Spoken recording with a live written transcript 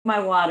my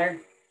water.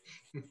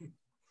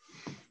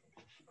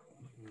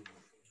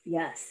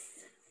 Yes.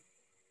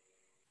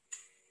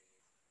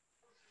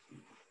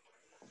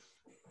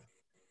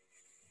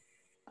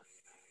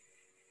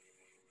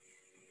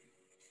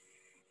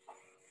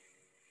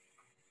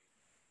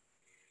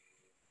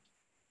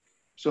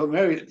 So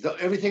Mary,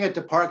 everything at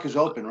the park is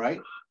open,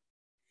 right?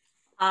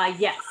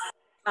 Yes,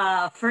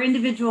 for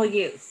individual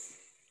use.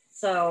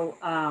 So,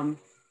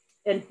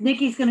 and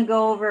Nikki's going to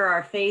go over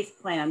our phase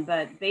plan,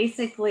 but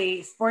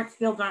basically sports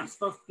fields aren't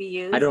supposed to be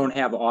used. I don't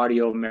have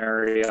audio,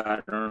 Mary.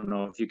 I don't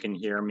know if you can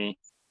hear me.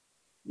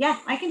 Yeah,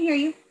 I can hear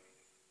you.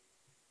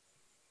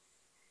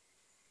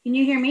 Can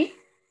you hear me?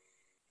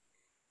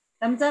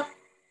 Thumbs up.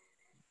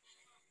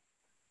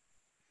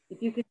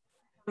 If you could,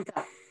 thumbs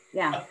up.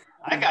 Yeah.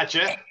 I got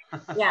you.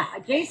 Yeah,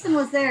 Jason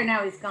was there.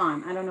 Now he's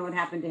gone. I don't know what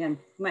happened to him.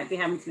 He might be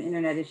having some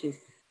internet issues.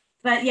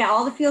 But yeah,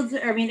 all the fields,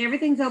 I mean,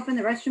 everything's open.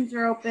 The restrooms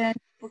are open.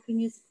 People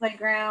can use the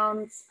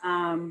playgrounds,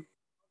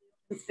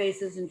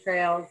 spaces and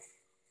trails,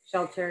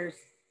 shelters.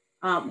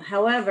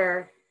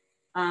 However,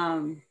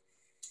 the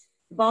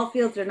ball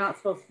fields are not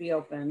supposed to be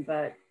open,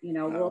 but you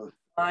know, we'll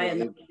buy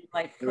and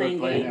like playing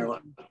games.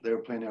 They were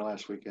playing there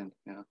last weekend.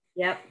 Yeah.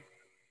 Yep.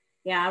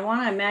 Yeah, I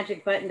want a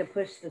magic button to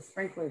push the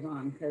sprinklers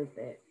on because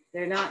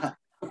they're not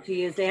to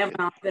use. They haven't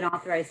been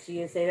authorized to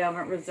use. They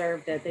haven't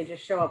reserved it. They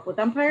just show up with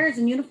umpires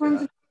and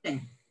uniforms and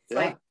everything. It's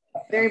like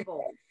very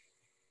bold.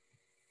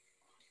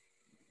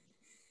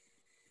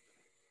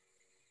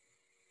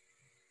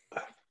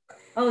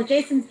 Oh,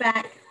 Jason's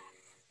back.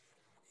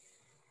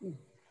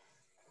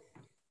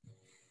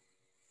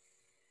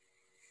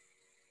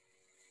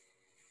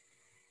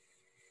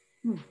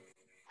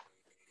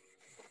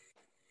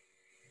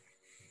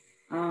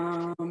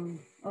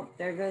 Oh,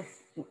 there goes.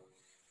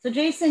 So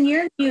Jason,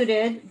 you're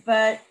muted,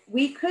 but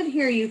we could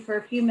hear you for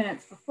a few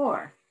minutes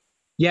before.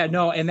 Yeah,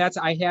 no, and that's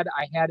I had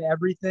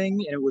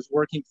everything and it was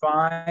working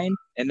fine,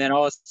 and then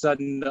all of a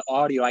sudden the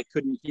audio, I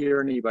couldn't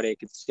hear anybody. I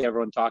could see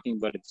everyone talking,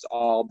 but it's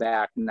all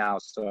back now,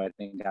 so I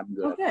think I'm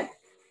good. Oh, good.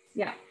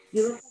 Yeah,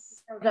 you look like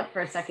you froze up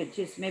for a second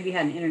too, so maybe you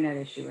had an internet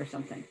issue or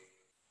something.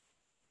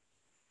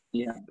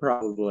 Yeah,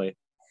 probably.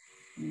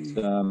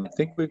 I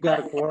think we've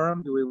got a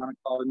quorum. Do we want to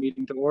call the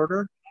meeting to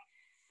order?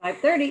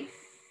 5:30.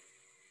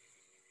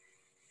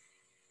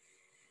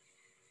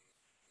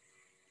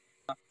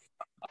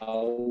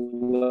 I'll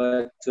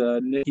let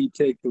Nikki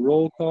take the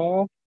roll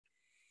call.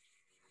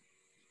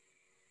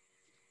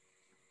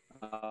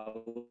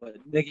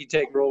 Let Nikki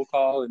take roll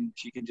call, and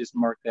she can just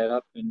mark that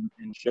up and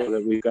show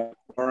that we've got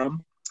a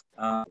quorum.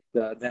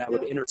 Then I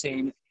would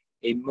entertain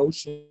a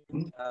motion.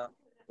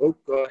 Oh,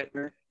 go ahead,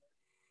 Mary.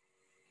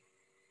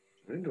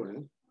 I didn't do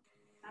anything.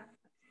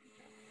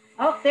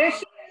 Oh, there she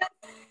is.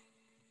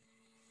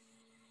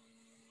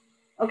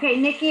 Okay,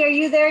 Nikki, are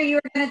you there? You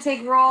were going to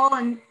take roll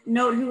and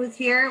note who was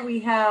here. We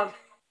have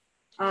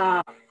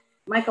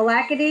Michael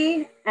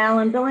Lackady,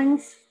 Alan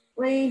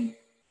Billingsley,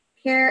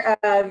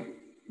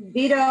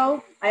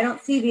 Vito. I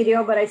don't see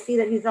Vito, but I see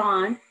that he's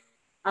on.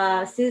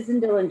 Susan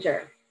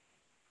Dillinger.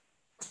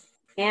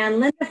 And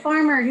Linda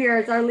Farmer here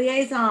is our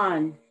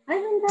liaison. Hi,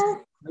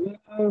 Linda.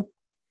 Hello.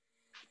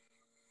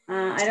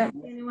 I don't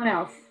see anyone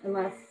else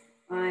unless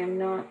I'm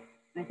not.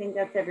 I think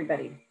that's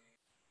everybody.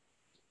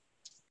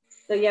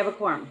 So you have a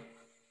quorum.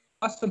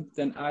 Awesome.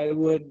 Then I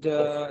would,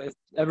 if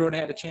everyone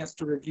had a chance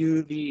to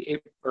review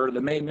the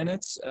May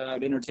minutes,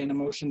 I'd entertain a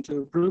motion to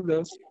approve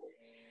those.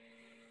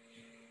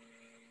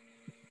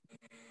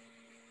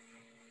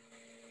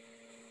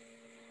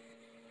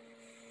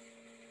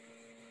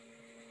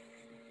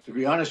 To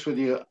be honest with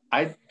you,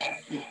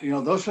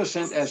 those were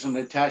sent as an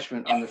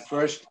attachment on the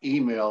first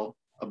email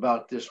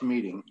about this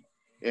meeting.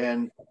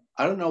 And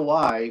I don't know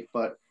why,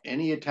 but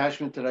any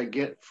attachment that I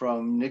get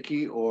from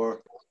Nikki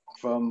or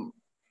from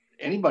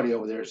anybody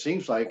over there, it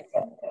seems like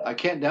I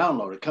can't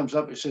download. It comes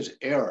up, it says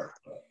error.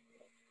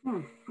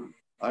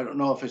 I don't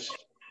know if it's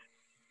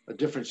a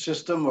different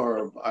system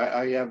or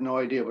I have no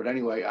idea. But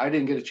anyway, I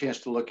didn't get a chance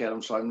to look at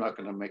them, so I'm not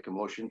going to make a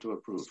motion to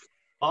approve.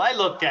 Well, I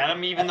looked at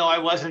them even though I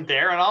wasn't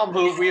there, and I'll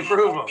move we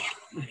approve them.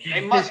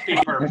 They must be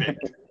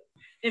perfect.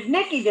 If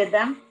Nikki did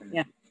them,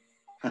 yeah.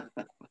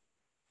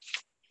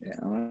 Yeah.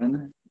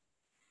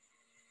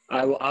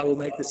 I will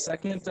make the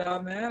second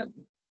on that.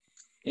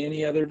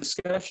 Any other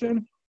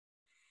discussion?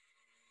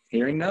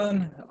 Hearing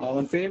none. All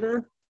in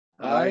favor?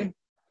 Aye.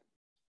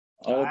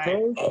 All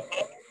opposed?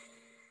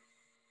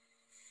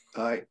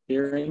 Aye.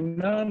 Hearing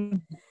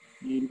none.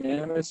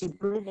 Unanimous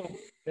approval.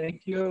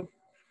 Thank you.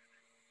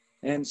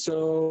 And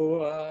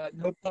so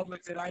no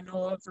public that I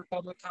know of for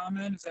public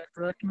comment. Is that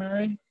correct,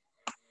 Mary?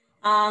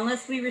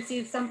 Unless we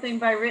receive something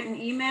by written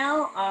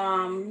email.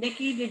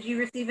 Nikki, did you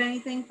receive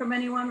anything from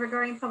anyone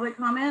regarding public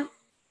comment?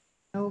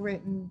 No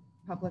written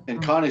public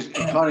And comment.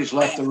 Connie's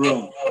left the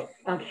room.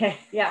 Okay.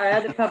 Yeah, our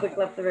other public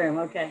left the room.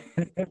 Okay.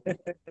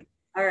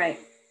 All right.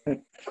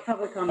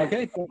 Public comment.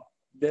 Okay.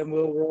 Then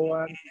we'll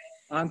roll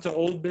on to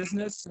old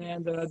business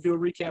and do a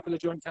recap of the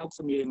joint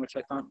council meeting, which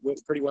I thought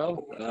went pretty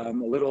well. A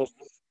little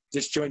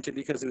disjointed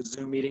because it was a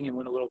Zoom meeting and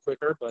went a little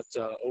quicker, but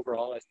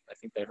overall, I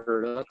think they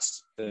heard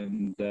us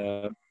and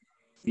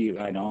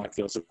I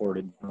feel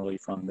supported really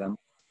from them.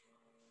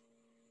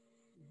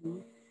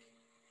 Mhm.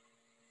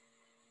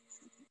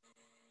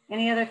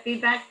 Any other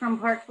feedback from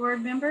Park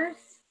Board members?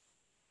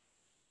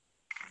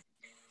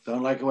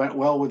 Sound like it went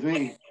well with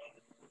me.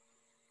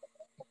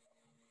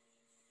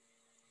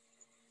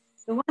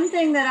 The one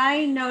thing that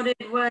I noted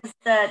was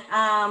that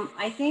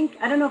I think,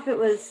 I don't know if it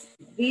was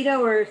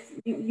Vito or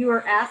you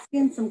were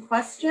asking some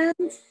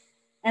questions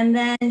and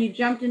then you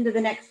jumped into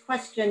the next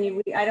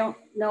question. I don't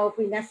know if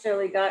we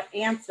necessarily got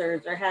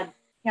answers or had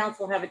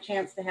council have a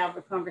chance to have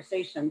a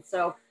conversation.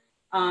 So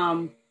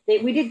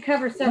we did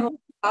cover several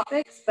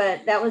topics,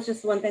 but that was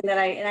just one thing that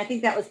I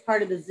think that was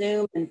part of the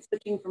Zoom and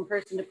switching from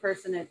person to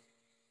person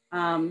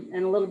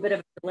and a little bit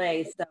of a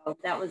delay. So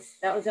that was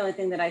the only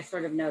thing that I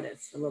sort of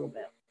noticed a little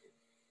bit.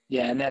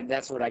 Yeah, and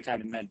that's what I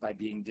kind of meant by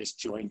being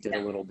disjointed a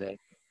little bit,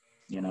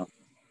 you know.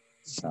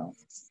 So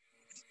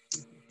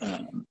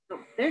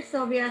there's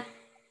Sylvia.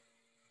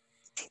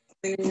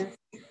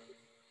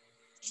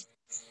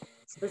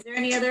 Was there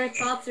any other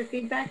thoughts or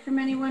feedback from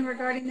anyone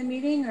regarding the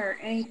meeting or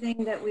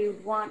anything that we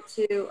would want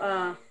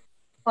to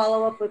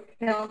follow up with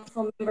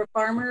Council Member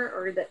Farmer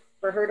or that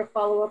for her to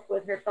follow up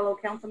with her fellow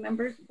council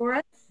members for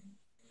us?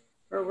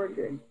 Or we're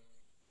good?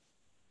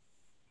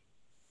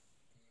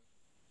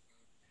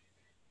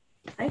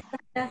 Hi,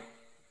 Sylvia.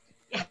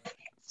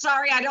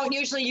 Sorry, I don't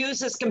usually use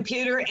this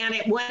computer and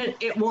it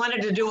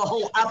wanted to do a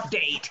whole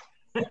update.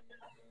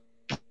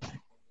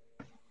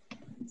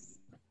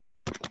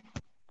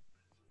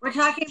 We're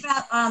talking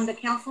about the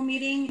council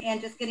meeting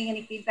and just getting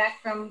any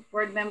feedback from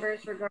board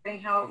members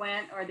regarding how it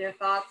went or their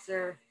thoughts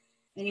or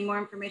any more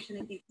information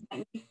that you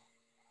might need.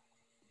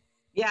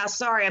 Yeah,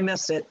 sorry I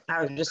missed it.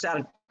 I was just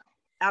out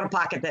of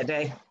pocket that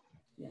day.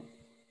 Yeah.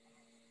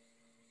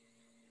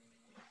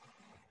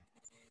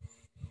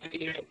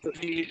 You know, for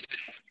me,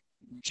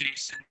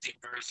 Jason,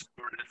 very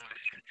supportive and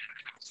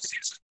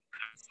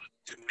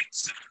 2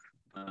 weeks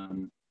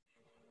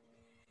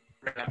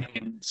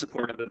in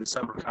support of the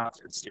summer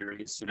concert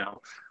series. You know,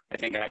 I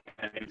think I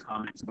had any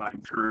comments about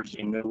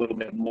encouraging a little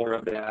bit more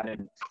of that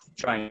and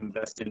trying to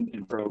invest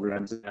in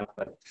programs.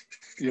 But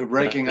you're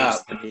breaking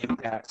up. The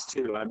impacts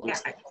too. I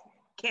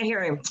can't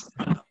hear him.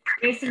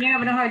 Jason, you're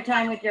having a hard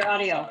time with your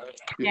audio.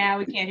 Yeah,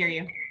 we can't hear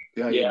you.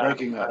 Yeah, you're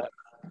breaking up.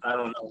 I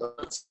don't know.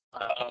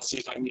 I'll see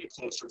if I can get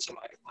closer to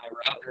my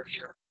router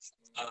here.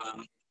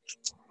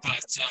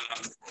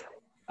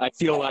 I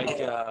feel like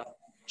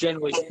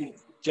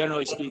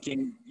generally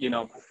speaking, you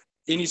know,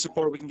 any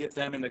support we can get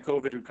them in the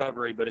COVID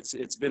recovery, but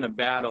it's been a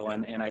battle,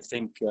 and I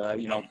think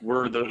you know,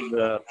 we're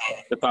the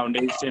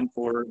foundation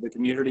for the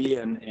community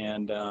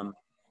and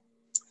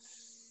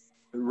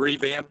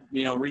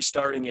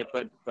restarting it,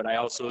 but I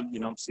also, you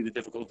know, see the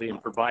difficulty in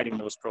providing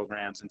those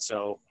programs, and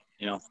so,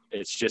 you know,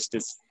 it's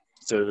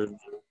a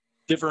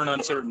different,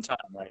 uncertain time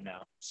right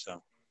now.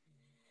 So.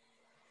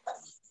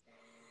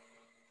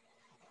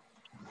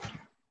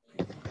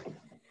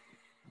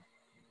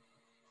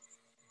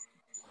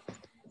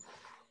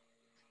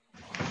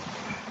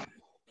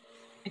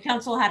 The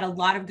council had a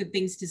lot of good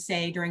things to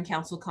say during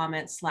council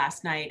comments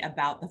last night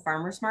about the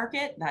farmers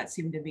market. That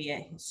seemed to be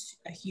a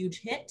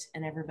huge hit,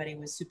 and everybody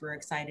was super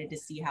excited to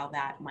see how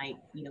that might,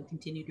 you know,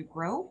 continue to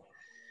grow.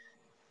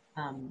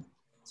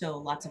 So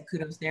lots of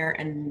kudos there,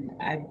 and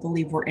I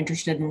believe we're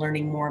interested in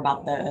learning more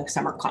about the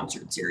summer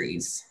concert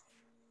series.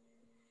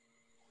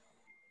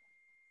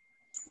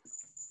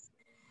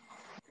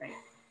 Great.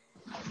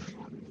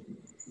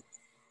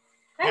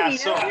 Yeah, Hi,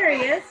 so- here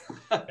he is.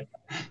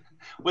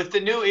 With the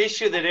new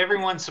issue that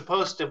everyone's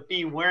supposed to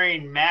be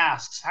wearing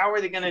masks, how are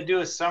they going to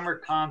do a summer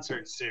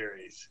concert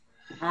series?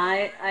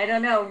 I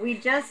don't know. We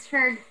just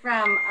heard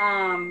from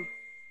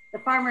the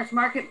farmers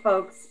market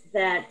folks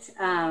that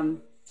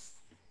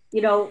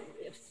you know,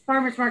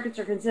 farmers markets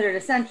are considered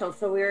essential,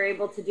 so we were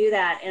able to do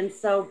that. And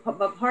so,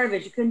 but part of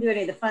it, you couldn't do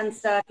any of the fun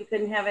stuff. You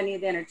couldn't have any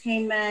of the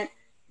entertainment.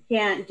 You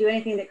can't do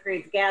anything that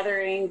creates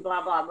gathering,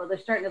 blah, blah. Well, they're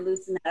starting to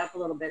loosen that up a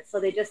little bit. So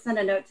they just sent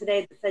a note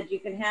today that said you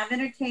can have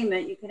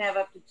entertainment. You can have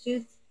up to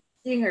 2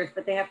 singers,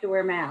 but they have to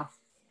wear masks.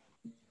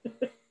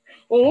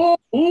 So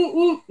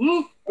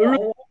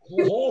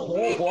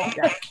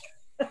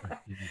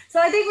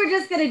I think we're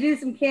just going to do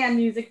some canned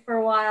music for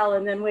a while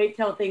and then wait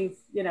till things,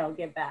 you know,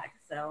 get back.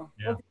 So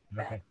Yeah.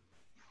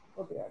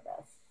 we'll do our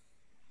best.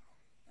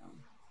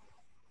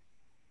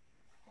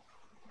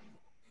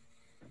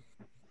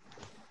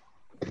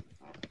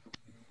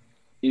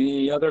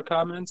 Any other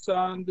comments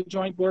on the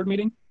joint board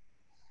meeting?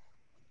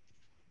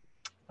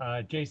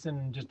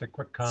 Jason, just a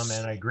quick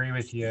comment. I agree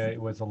with you. It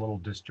was a little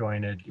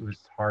disjointed. It was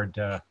hard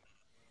to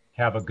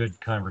have a good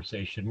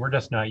conversation. We're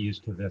just not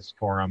used to this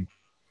forum.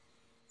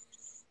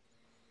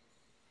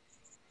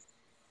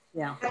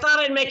 Yeah. I thought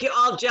I'd make you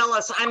all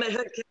jealous. I'm at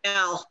Hood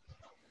Canal.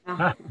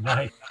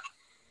 Nice.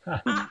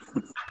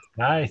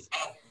 Nice.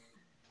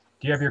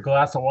 Do you have your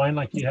glass of wine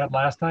like you had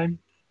last time?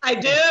 I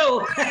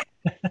do.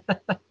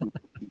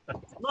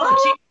 Little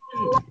cheese.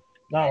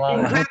 Not a lot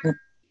of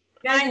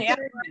Guys, Yeah.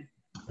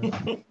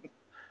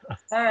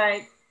 all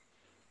right.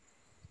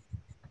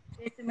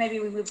 Jason, maybe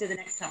we move to the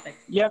next topic.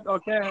 Yep,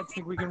 okay, I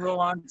think we can roll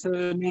on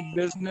to new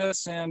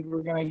business, and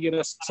we're gonna get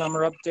a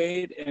summer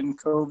update and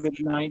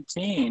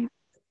COVID-19.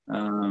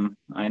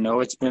 I know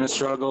it's been a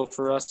struggle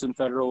for us in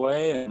Federal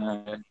Way,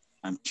 and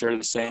I'm sure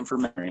the same for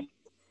Mary.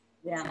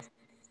 Yeah.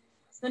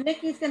 So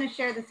Nikki's going to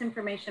share this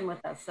information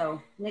with us.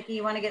 So Nikki,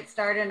 you want to get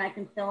started and I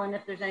can fill in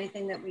if there's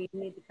anything that we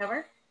need to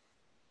cover?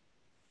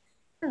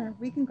 Sure,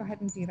 we can go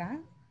ahead and do that.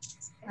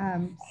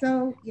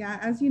 So yeah,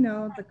 as you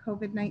know, the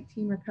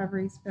COVID-19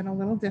 recovery's been a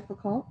little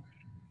difficult.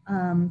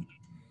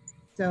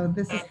 So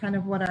this is kind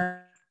of what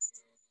our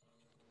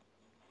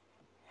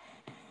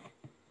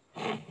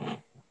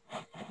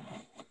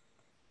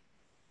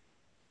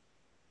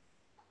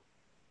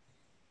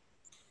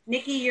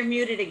Nikki, you're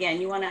muted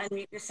again. You want to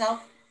unmute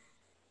yourself?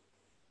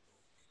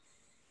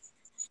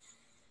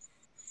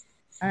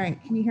 All right,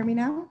 can you hear me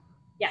now?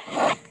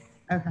 Yeah.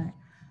 Okay.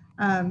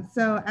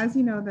 So as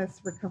you know,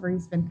 this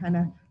recovery's been kind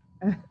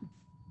of,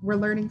 we're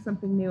learning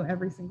something new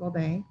every single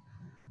day.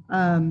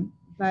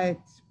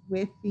 But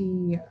with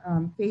the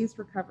phased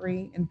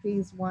recovery in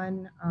phase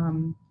one,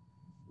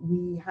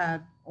 we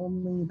had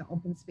only the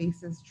open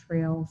spaces,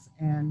 trails,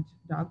 and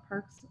dog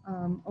parks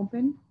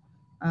open.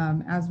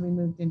 As we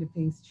moved into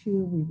phase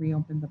two, we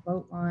reopened the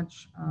boat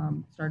launch,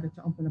 started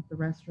to open up the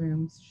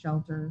restrooms,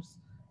 shelters.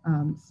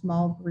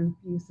 Small group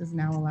use is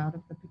now allowed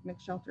at the picnic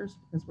shelters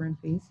because we're in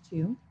phase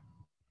two.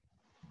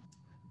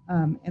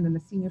 And then the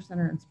senior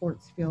center and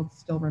sports fields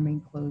still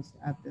remain closed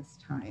at this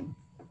time.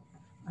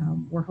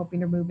 We're hoping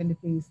to move into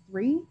phase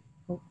three,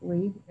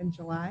 hopefully in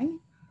July.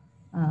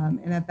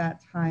 And at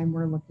that time,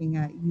 we're looking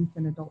at youth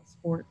and adult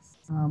sports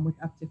with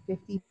up to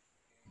 50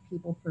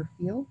 people per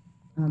field.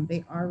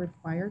 They are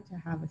required to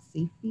have a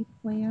safety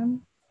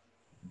plan.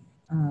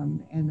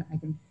 And I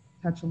can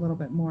touch a little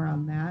bit more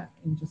on that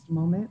in just a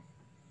moment.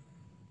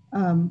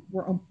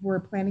 We're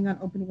planning on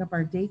opening up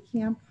our day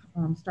camp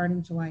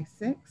starting July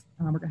 6th.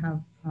 We're gonna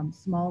have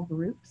small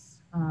groups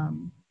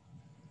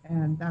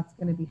and that's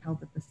gonna be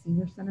held at the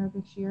senior center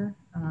this year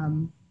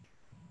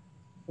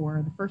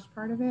for the first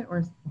part of it, or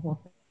is the whole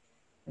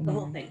thing? The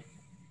whole thing.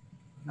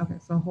 Okay,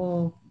 so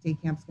whole day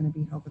camp's gonna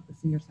be held at the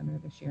senior center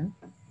this year.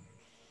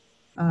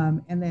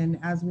 And then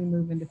as we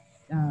move into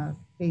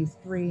phase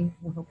three,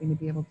 we're hoping to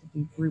be able to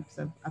do groups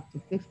of up to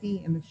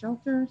 50 in the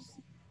shelters,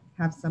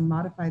 have some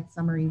modified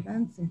summer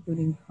events,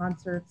 including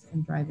concerts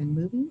and drive-in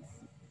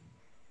movies.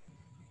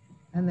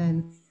 And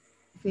then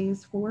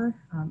phase four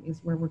is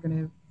where we're going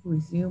to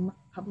resume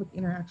public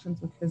interactions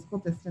with physical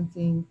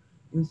distancing,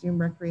 resume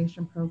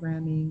recreation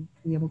programming,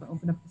 be able to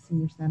open up the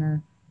senior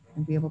center,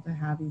 and be able to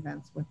have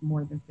events with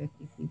more than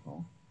 50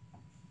 people.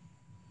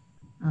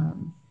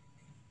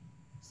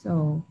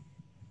 So,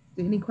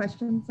 any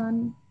questions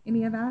on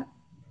any of that?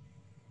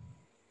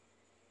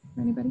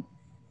 Anybody?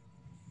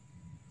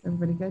 Is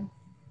everybody good?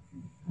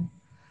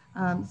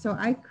 So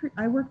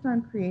I worked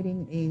on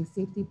creating a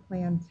safety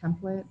plan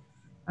template.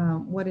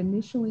 What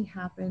initially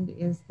happened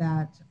is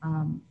that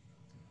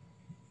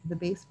the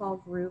baseball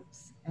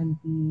groups and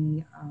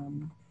the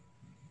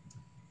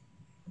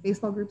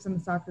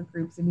soccer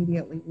groups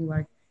immediately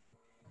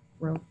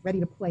we're ready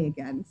to play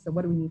again. So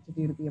what do we need to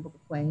do to be able to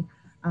play?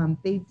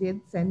 They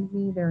did send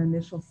me their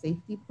initial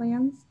safety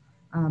plans,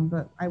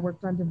 but I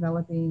worked on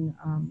developing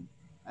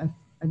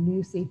a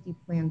new safety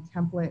plan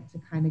template to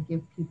kind of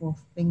give people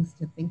things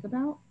to think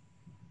about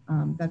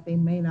that they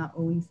may not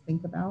always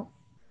think about.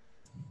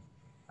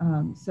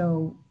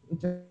 So it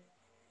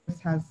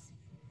just has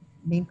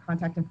main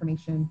contact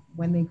information,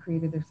 when they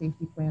created their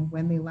safety plan,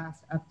 when they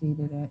last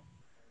updated it.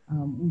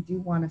 We do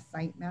want a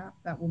site map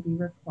that will be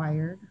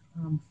required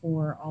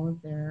for all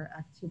of their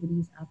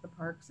activities at the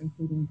parks,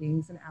 including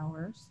days and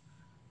hours.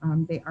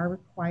 They are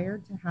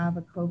required to have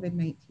a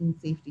COVID-19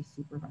 safety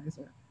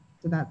supervisor.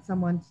 So that's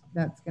someone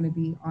that's going to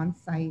be on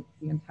site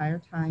the entire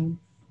time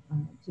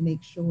to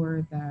make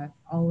sure that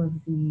all of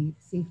the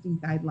safety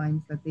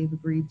guidelines that they've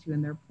agreed to in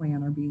their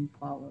plan are being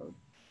followed.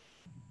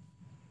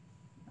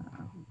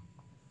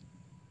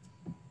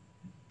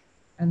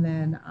 And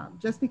then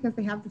just because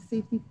they have the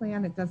safety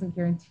plan, it doesn't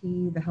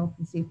guarantee the health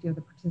and safety of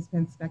the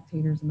participants,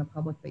 spectators, and the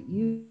public that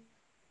use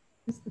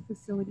the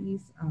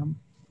facilities. And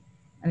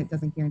it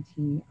doesn't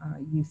guarantee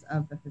use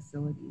of the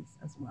facilities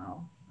as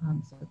well.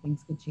 So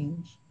things could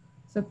change.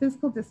 So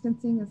physical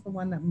distancing is the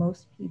one that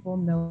most people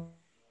know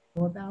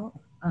about.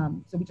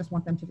 So we just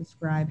want them to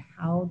describe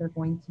how they're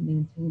going to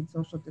maintain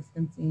social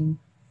distancing,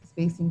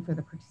 spacing for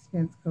the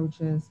participants,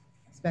 coaches,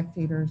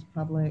 spectators,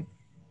 public,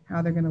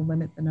 how they're going to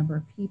limit the number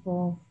of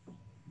people.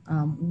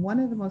 One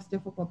of the most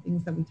difficult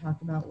things that we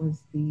talked about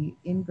was the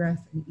ingress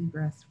and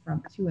egress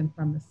to and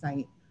from the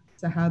site.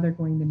 So how they're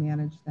going to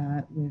manage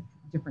that with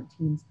different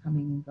teams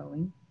coming and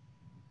going.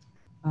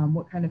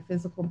 What kind of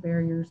physical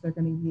barriers they're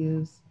going to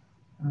use.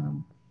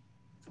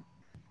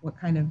 What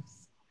kind of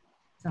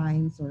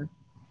signs or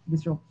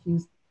visual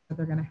cues that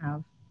they're going to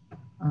have.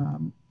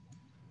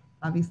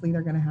 Obviously,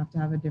 they're going to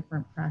have a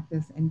different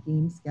practice and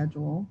game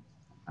schedule.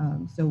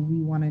 So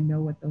we want to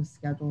know what those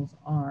schedules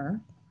are.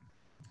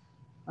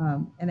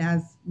 And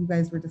as you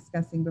guys were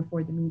discussing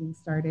before the meeting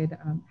started,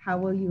 how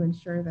will you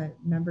ensure that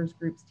members,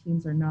 groups,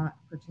 teams are not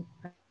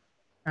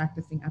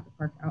practicing at the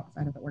park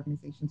outside of the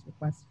organization's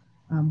request?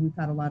 We've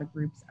had a lot of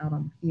groups out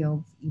on the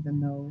fields,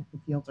 even though the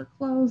fields are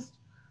closed.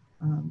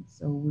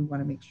 So we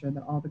want to make sure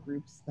that all the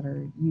groups that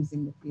are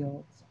using the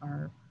fields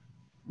are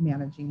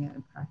managing it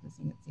and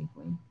practicing it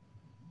safely.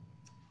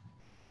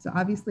 So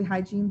obviously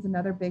hygiene is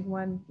another big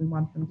one. We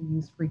want them to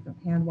use frequent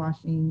hand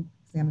washing,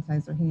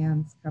 sanitize their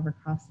hands, cover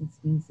coughs and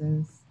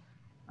sneezes,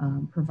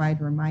 provide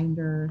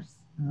reminders,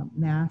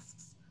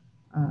 masks.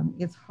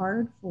 It's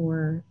hard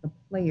for the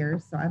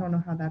players, so I don't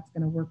know how that's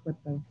going to work with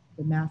the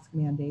mask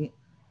mandate,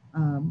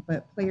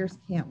 but players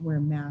can't wear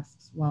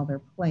masks while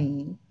they're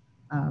playing,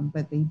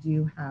 but they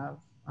do have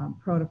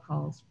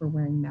protocols for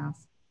wearing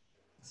masks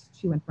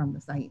to and from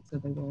the site, so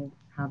they will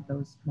have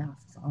those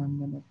masks on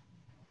when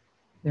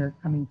they're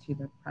coming to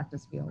the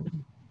practice field.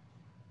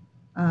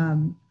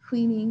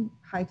 Cleaning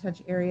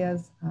high-touch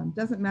areas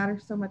doesn't matter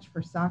so much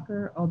for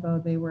soccer,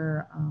 although they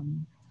were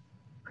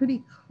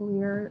pretty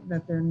clear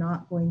that they're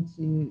not going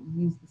to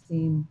use the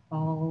same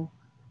ball.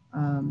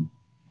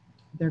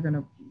 They're going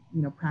to,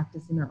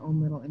 practice in their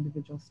own little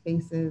individual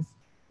spaces.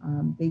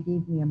 They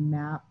gave me a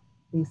map,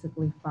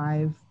 basically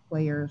 5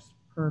 players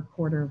per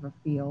quarter of a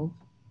field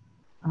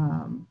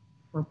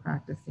for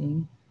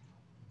practicing.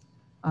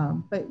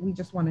 But we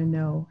just want to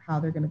know how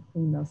they're going to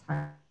clean those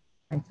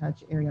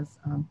high-touch areas.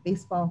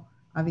 Baseball,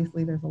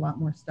 obviously, there's a lot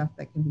more stuff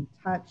that can be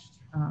touched.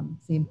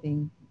 Same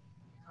thing,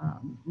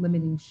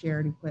 limiting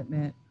shared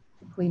equipment,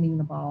 cleaning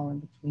the ball in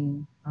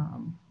between,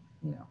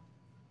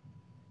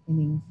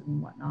 innings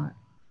and whatnot.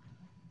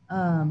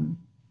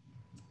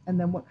 And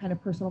then what kind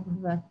of personal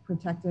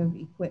protective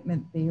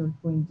equipment they are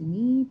going to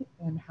need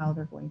and how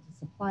they're going to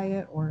supply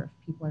it, or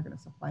if people are going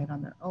to supply it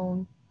on their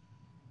own.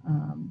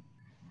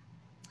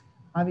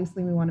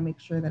 Obviously, we want to make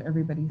sure that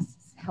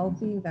everybody's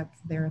healthy that's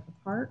there at the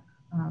park.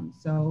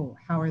 So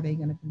how are they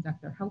going to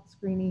conduct their health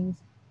screenings?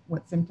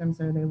 What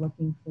symptoms are they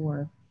looking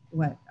for?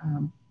 What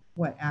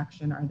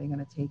action are they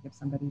going to take if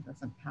somebody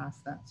doesn't pass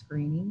that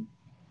screening?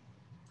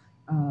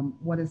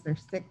 What is their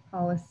sick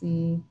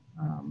policy?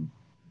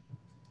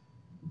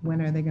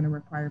 When are they going to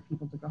require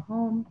people to go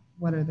home?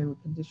 What are the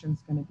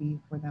conditions going to be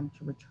for them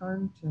to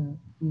return to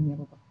being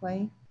able to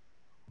play?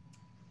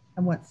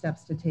 And what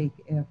steps to take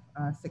if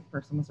a sick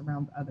person was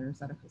around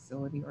others at a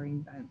facility or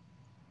event.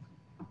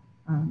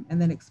 And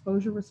then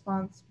exposure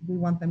response, we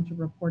want them to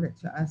report it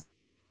to us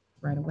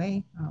right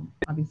away.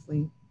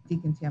 Obviously,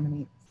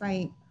 decontaminate the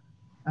site,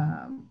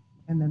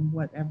 and then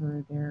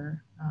whatever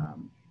their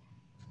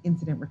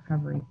incident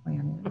recovery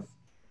plan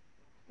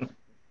is.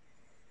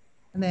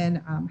 And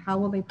then how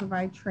will they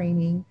provide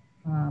training?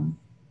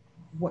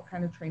 What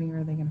kind of training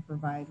are they going to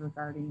provide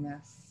regarding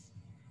this?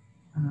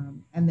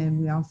 And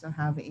then we also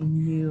have a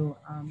new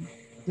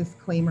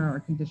disclaimer or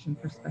condition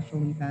for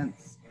special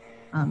events.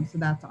 So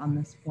that's on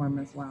this form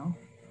as well.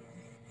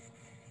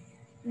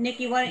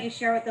 Nikki, why don't you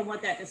share with them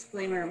what that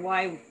disclaimer,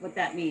 what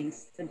that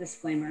means, the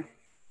disclaimer?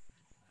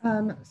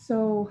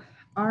 So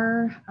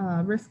our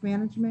risk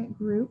management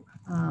group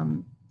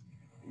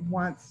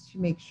wants to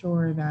make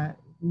sure that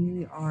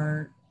we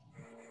are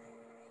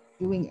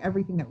doing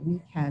everything that we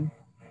can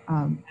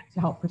to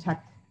help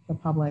protect the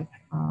public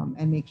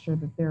and make sure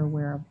that they're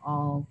aware of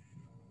all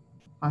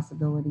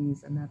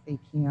possibilities and that they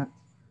can't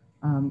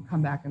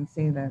come back and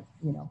say that,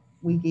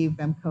 we gave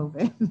them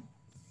COVID.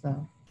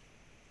 So.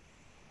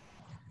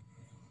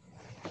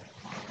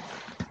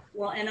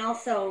 Well, and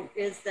also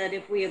is that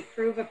if we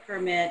approve a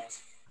permit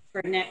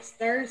for next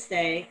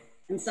Thursday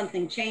and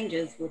something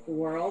changes with the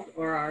world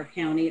or our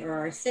county or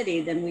our city,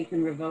 then we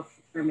can revoke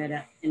the permit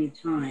at any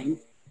time.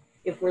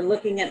 If we're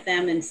looking at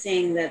them and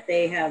seeing that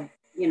they have,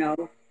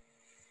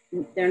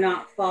 they're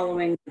not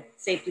following the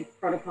safety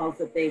protocols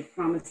that they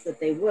promised that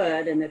they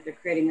would, and that they're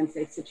creating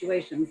unsafe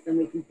situations, then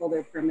we can pull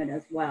their permit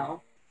as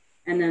well.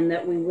 And then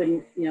that we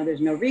wouldn't,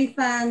 there's no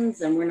refunds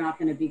and we're not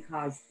going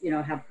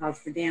to have cause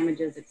for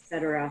damages, et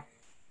cetera.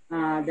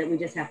 That we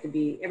just have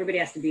to everybody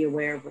has to be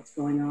aware of what's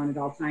going on at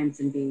all times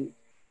and be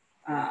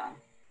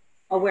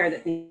aware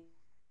that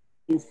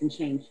things can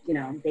change,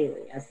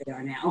 daily as they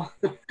are now.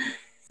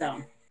 So.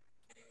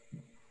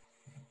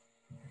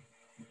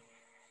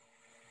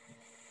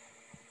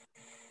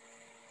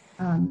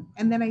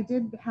 And then I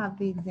did have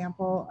the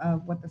example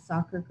of what the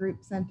soccer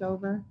group sent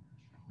over.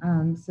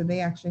 So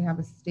they actually have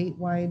a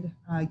statewide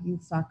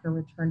youth soccer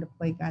return to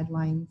play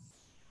guidelines.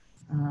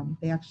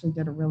 They actually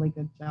did a really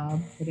good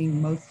job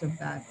putting most of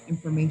that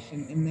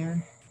information in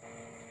there.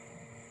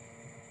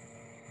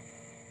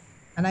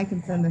 And I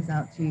can send this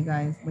out to you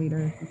guys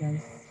later if you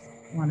guys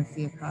want to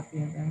see a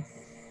copy of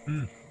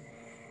this.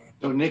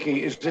 So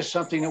Nikki, is this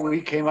something that we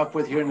came up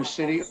with here in the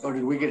city, or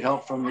did we get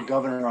help from the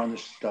governor on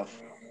this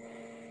stuff?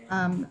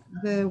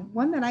 The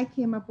one that I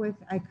came up with,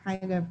 I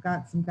kind of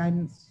got some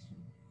guidance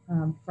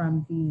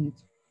from the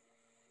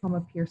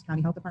Tacoma Pierce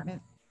County Health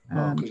Department.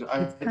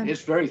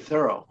 It's very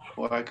thorough.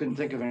 Well, I couldn't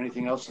think of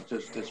anything else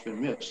that's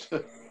been missed.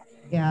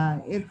 Yeah,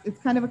 it's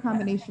kind of a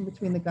combination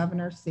between the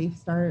governor's Safe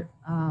Start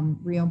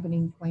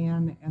reopening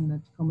plan and the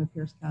Tacoma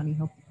Pierce County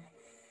Health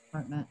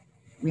Department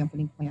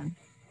reopening plan.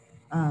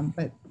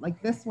 But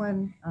like this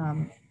one,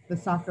 the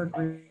soccer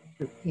group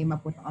came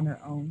up with on their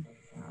own,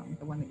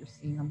 the one that you're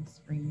seeing on the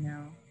screen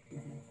now.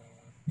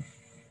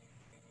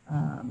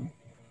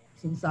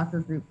 So the soccer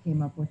group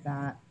came up with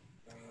that.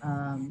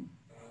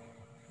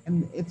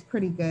 And it's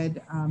pretty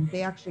good.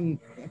 They actually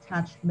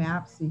attached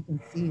maps so you can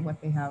see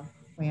what they have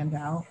planned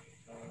out.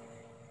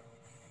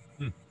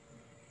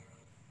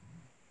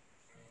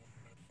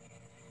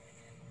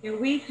 Yeah,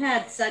 we've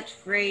had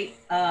such great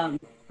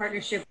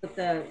partnership with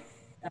the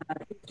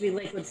used to be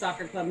Lakewood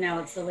Soccer Club. Now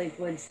it's the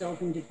Lakewood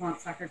Stoughton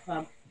DuPont Soccer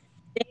Club.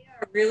 They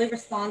are really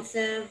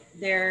responsive.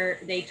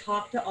 They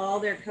talk to all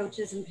their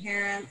coaches and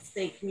parents.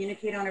 They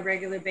communicate on a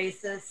regular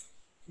basis.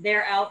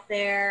 They're out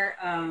there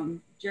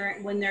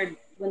during when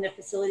their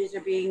facilities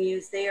are being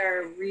used. They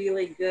are a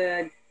really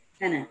good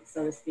tenant,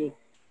 so to speak.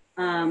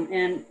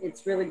 And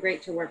it's really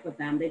great to work with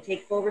them. They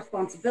take full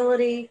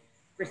responsibility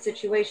for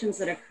situations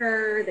that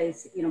occur. They,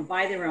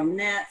 buy their own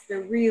nets.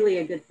 They're really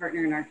a good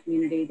partner in our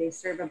community. They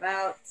serve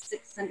about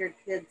 600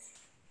 kids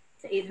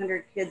to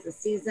 800 kids a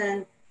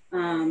season.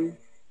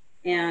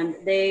 And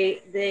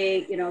they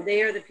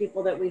are the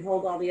people that we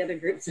hold all the other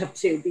groups up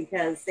to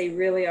because they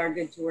really are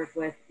good to work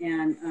with.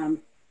 And,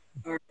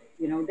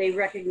 they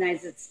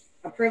recognize it's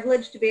a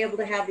privilege to be able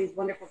to have these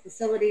wonderful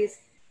facilities,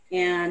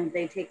 and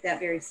they take that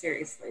very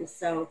seriously.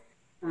 So,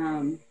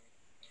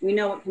 we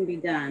know it can be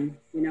done.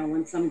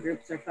 When some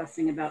groups are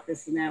fussing about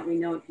this and that, we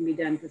know it can be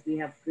done because we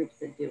have groups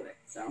that do it.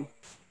 So.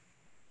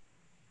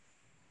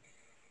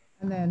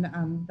 And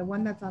then the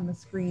one that's on the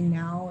screen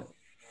now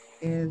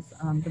is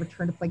the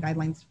return to play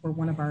guidelines for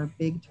one of our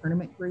big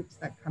tournament groups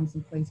that comes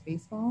and plays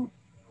baseball.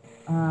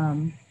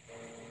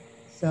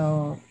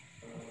 So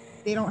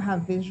they don't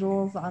have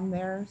visuals on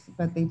theirs,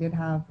 but they did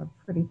have a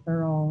pretty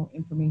thorough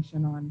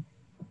information on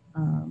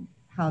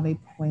how they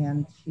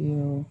plan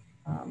to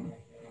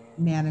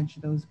manage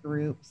those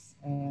groups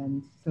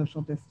and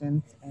social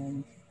distance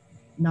and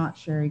not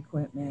share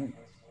equipment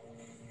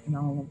and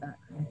all of that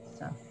kind of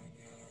stuff.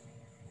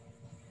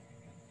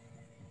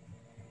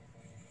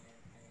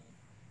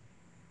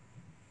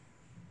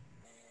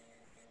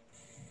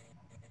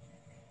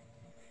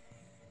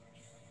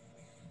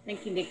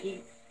 Thank you,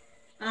 Nikki.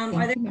 Are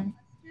there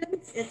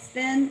questions? It's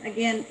been,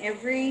 again,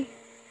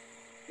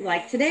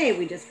 like today,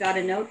 we just got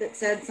a note that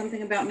said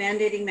something about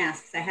mandating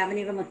masks. I haven't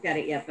even looked at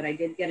it yet, but I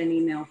did get an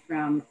email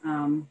from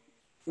some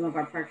of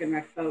our Park and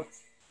Rec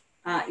folks.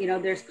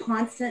 There's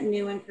constant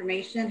new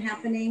information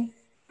happening.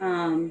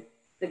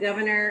 The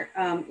governor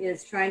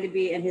is trying to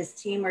be, and his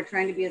team are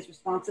trying to be as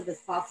responsive as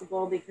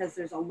possible because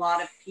there's a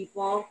lot of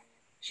people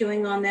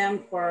chewing on them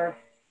for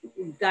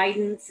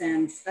guidance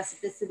and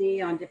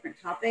specificity on different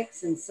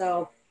topics. And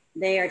so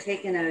they are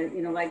taking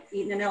like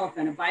eating an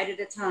elephant, a bite at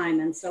a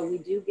time. And so we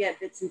do get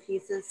bits and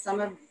pieces.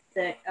 Some of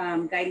the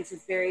guidance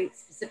is very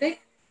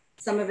specific.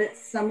 Some of it's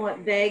somewhat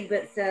vague,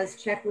 but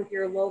says check with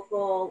your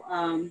local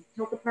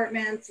health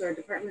departments or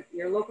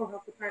your local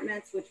health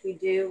departments, which we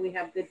do. We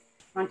have good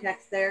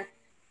contacts there.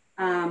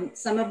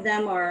 Some of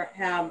them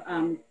have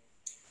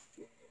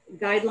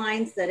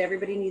guidelines that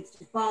everybody needs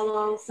to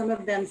follow. Some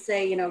of them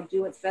say,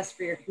 do what's best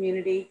for your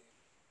community.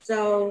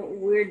 So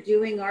we're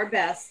doing our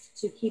best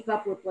to keep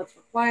up with what's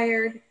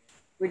required.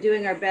 We're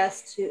doing our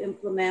best to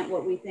implement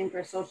what we think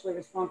are socially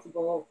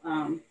responsible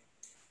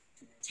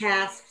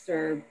tasks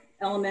or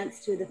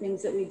elements to the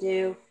things that we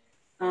do,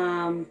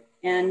 and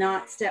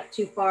not step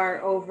too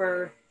far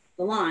over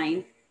the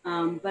line,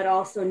 but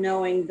also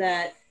knowing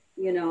that,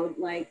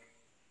 like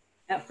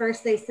at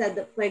first they said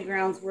that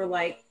playgrounds were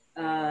like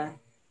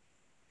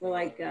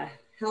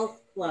health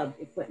club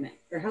equipment,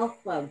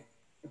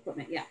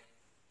 yeah.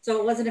 So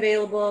it wasn't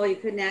available, you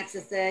couldn't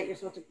access it, you're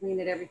supposed to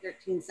clean it every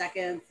 13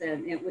 seconds,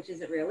 which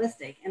isn't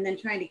realistic. And then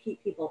trying to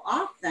keep people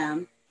off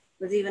them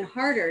was even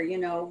harder.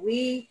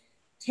 We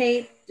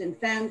taped and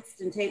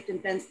fenced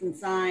and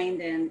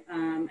signed. And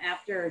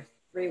after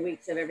 3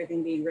 weeks of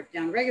everything being ripped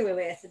down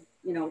regularly, I said,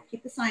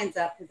 keep the signs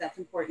up because that's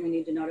important, we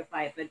need to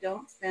notify it, but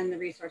don't spend the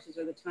resources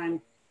or the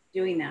time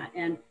doing that.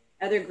 And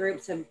other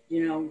groups have,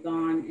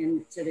 gone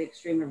into the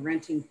extreme of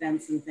renting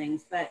fence and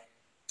things. But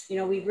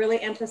we've really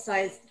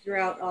emphasized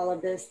throughout all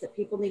of this that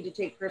people need to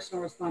take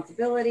personal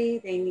responsibility.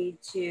 They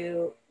need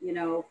to,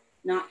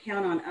 not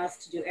count on us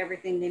to do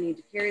everything. They need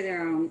to carry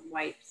their own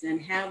wipes and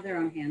have their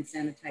own hand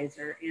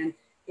sanitizer. And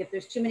if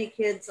there's too many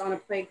kids on a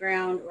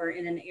playground or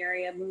in an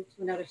area, move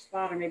to another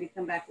spot or maybe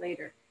come back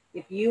later.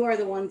 If you are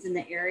the ones in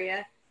the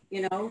area,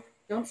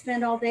 don't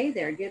spend all day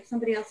there. Give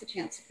somebody else a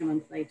chance to come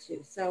and play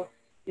too. So,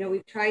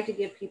 we've tried to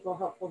give people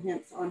helpful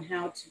hints on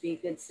how to be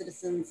good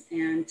citizens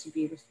and to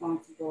be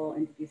responsible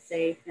and to be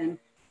safe. And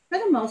for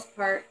the most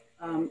part,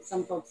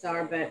 some folks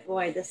are, but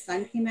boy, the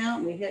sun came out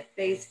and we hit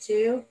phase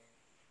 2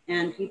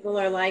 and people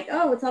are like,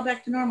 oh, it's all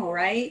back to normal,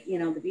 right?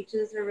 The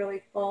beaches are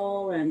really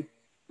full and,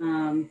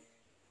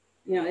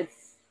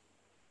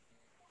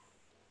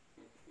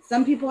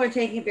 some people are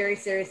taking it very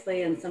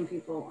seriously and some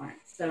people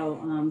aren't.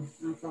 So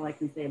that's all I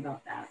can say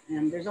about that.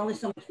 And there's only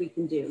so much we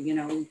can do. You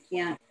know, we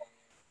can't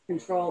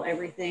control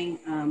everything.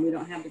 We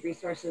don't have the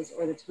resources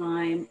or the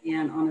time.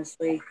 And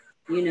honestly,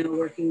 you know,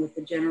 working with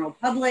the general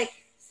public,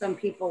 some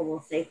people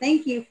will say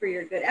thank you for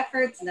your good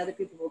efforts, and other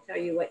people will tell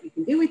you what you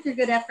can do with your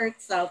good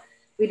efforts. So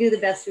we do the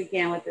best we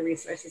can with the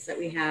resources that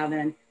we have.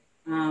 And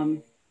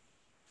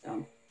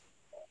so.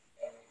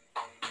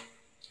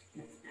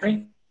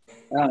 Great.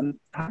 How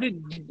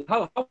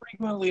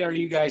frequently are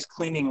you guys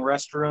cleaning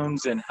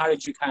restrooms, and how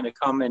did you kind of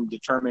come and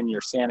determine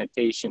your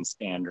sanitation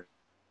standard?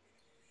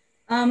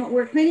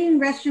 We're cleaning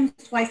restrooms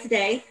twice a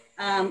day.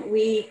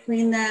 We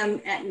clean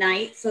them at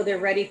night, so they're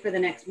ready for the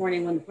next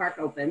morning when the park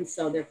opens.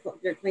 So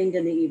they're cleaned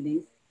in the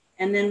evenings,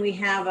 and then we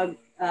have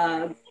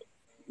a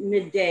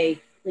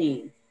midday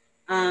clean.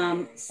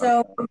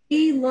 So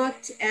we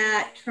looked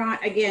at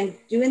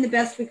doing the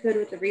best we could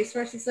with the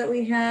resources that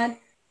we had.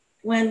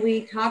 When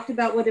we talked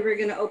about whether we were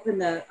going to open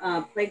the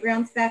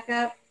playgrounds back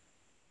up,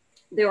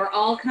 there were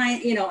all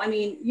kinds, you know, I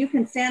mean, you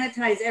can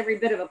sanitize every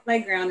bit of a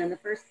playground, and the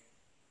first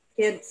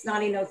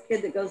snotty-nosed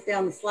kid that goes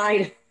down the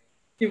slide,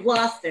 you've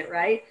lost it,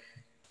 right?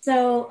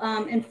 So,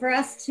 and for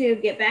us to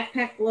get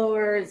backpack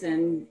blowers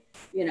and,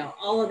 you know,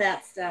 all of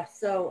that stuff.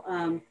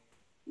 So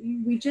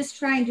we just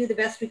try and do the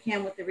best we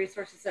can with the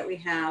resources that we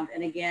have.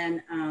 And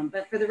again,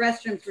 but for the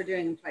restrooms, we're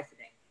doing them twice a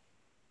day.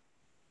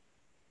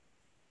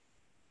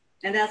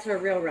 And that's our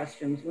real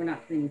restrooms. We're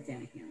not cleaning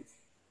Santa cans.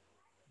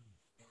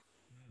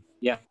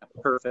 Yeah,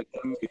 perfect.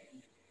 Thank you.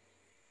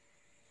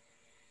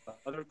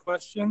 Other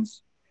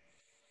questions?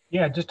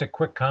 Yeah, just a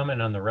quick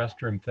comment on the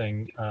restroom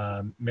thing.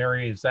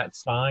 Mary, is that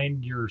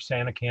signed your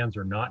Santa cans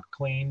are not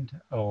cleaned,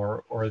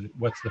 or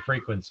what's the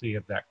frequency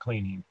of that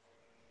cleaning?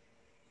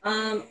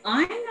 I'm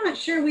not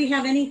sure we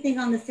have anything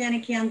on the Santa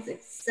cans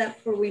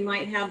except for we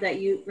might have that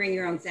you bring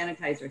your own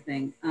sanitizer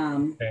thing.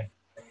 Okay.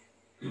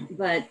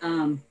 But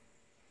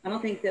I don't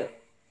think that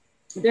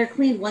they're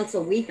cleaned once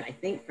a week, I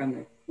think,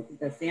 from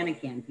the Santa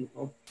can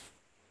people.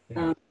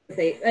 Yeah.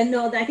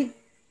 No, I think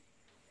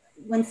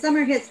when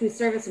summer hits, we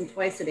service them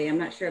twice a day. I'm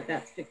not sure if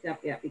that's picked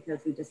up yet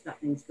because we just got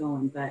things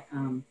going, but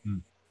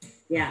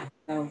yeah,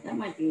 so that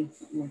might be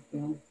something worth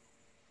doing.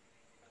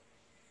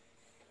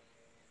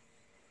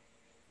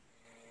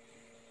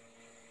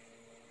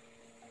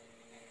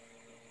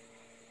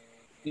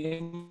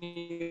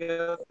 Any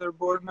other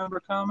board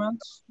member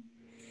comments?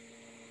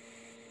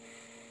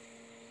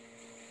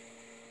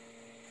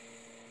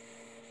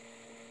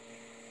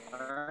 All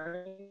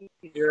right,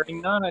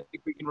 hearing none, I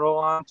think we can roll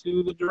on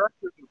to the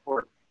director's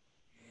report.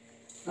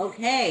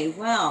 Okay,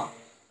 well,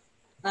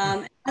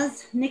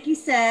 as Nikki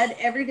said,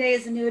 every day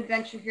is a new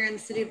adventure here in the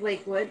city of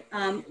Lakewood.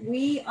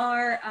 We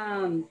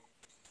have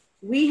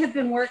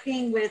been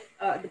working with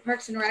the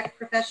Parks and Rec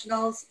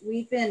professionals.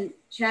 We've been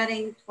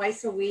chatting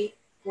twice a week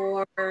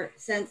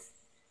since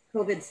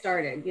COVID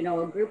started. You know,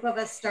 a group of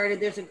us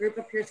started. There's a group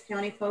of Pierce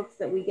County folks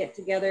that we get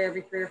together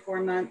every 3 or 4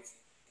 months.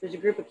 There's a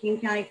group of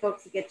King County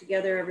folks that get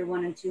together every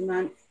 1 and 2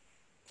 months.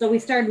 So we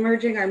started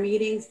merging our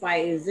meetings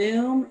by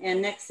Zoom,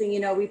 and next thing you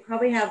know, we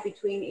probably have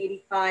between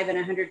 85 and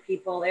 100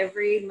 people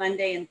every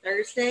Monday and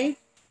Thursday.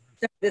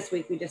 So this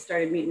week we just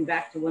started meeting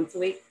back to once a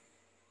week,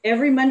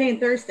 every Monday and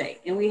Thursday,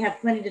 and we have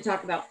plenty to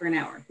talk about for an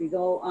hour. We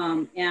go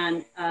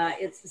and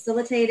it's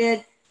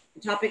facilitated.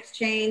 The topics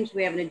change.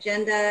 We have an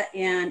agenda,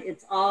 and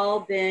it's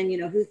all been, you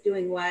know, who's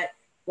doing what,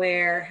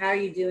 where, how are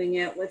you doing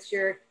it, what's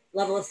your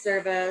level of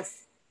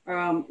service.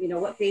 You know,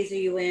 what phase are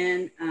you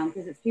in?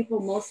 Because it's people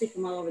mostly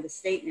from all over the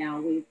state now.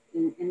 We've,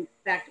 in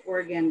fact,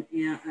 Oregon,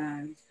 and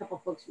there's a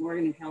couple folks from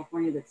Oregon and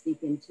California that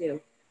sneak in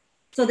too.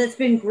 So that's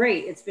been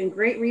great. It's been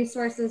great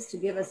resources to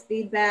give us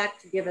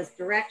feedback, to give us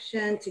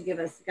direction, to give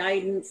us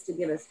guidance, to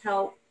give us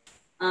help.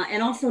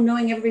 And also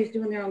knowing everybody's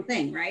doing their own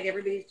thing, right?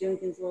 Everybody's doing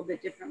things a little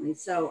bit differently.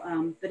 So,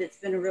 but it's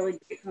been a really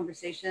great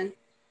conversation.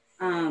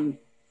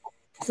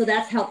 So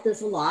that's helped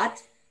us a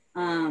lot.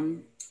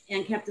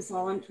 And kept us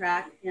all on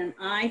track. And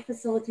I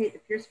facilitate the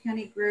Pierce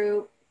County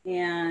group,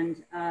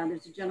 and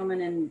there's a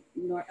gentleman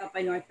up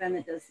by North Bend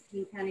that does the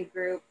King County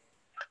group,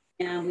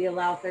 and we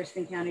allow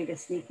Thurston County to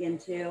sneak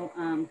into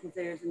because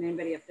there isn't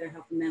anybody up there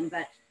helping them.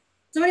 But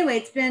so anyway,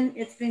 it's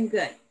been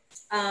good.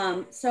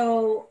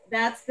 So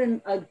that's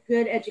been a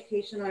good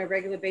education on a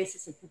regular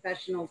basis of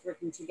professionals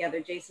working together.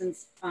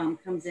 Jason's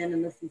comes in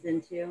and listens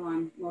in too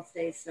on most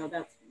days, so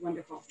that's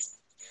wonderful.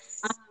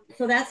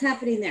 So that's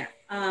happening there.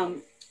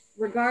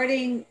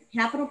 Regarding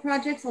capital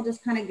projects, I'll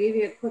just kind of give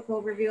you a quick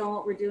overview on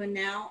what we're doing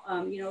now.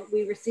 You know,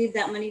 we received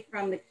that money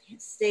from the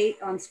state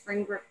on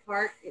Springbrook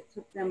Park. It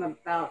took them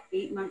about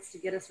 8 months to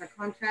get us our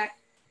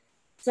contract.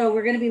 So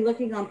we're going to be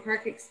looking on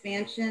park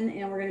expansion,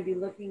 and we're going to be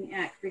looking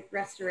at creek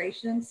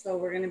restoration. So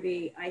we're going to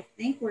be, I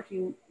think,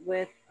 working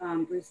with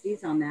Bruce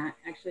Dees on that,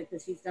 actually,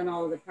 because he's done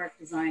all of the park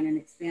design and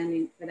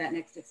expanding for that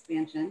next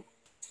expansion.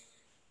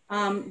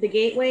 The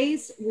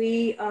gateways,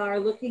 we are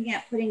looking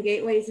at putting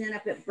gateways in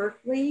up at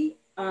Berkeley,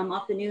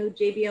 off the new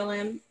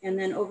JBLM, and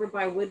then over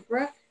by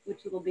Woodbrook,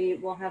 which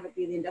we'll have it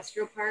be the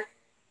industrial park.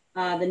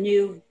 The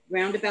new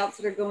roundabouts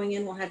that are going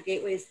in will have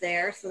gateways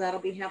there. So that'll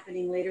be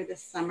happening later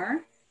this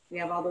summer. We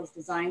have all those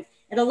designs.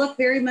 It'll look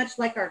very much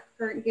like our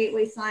current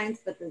gateway signs,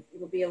 but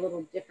it'll be a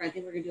little different. I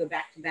think we're gonna do a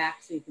back-to-back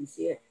so you can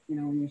see it, you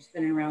know, when you're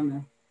spinning around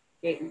the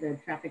gate, the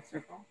traffic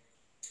circle.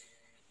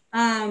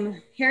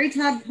 Harry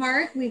Todd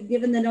Park, we've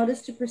given the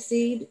notice to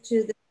proceed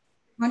to the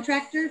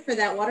contractor for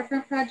that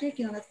waterfront project.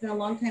 You know, that's been a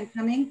long time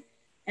coming.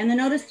 And the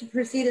notice to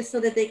proceed is so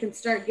that they can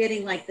start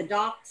getting like the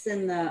docks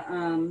and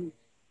the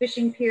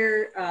fishing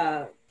pier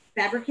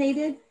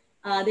fabricated.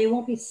 They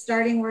won't be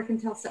starting work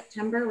until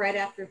September, right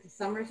after the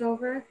summer's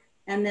over.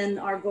 And then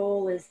our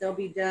goal is they'll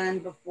be done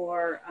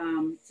before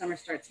summer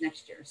starts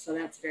next year. So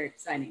that's very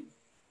exciting.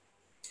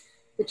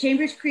 The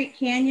Chambers Creek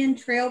Canyon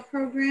Trail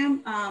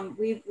Program,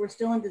 we're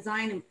still in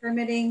design and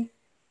permitting.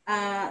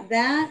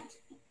 That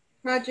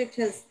project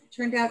has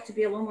turned out to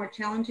be a little more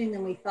challenging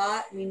than we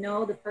thought. We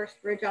know the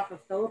first bridge off of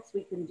Phillips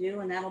we can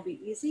do, and that'll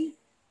be easy.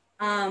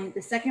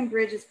 The second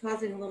bridge is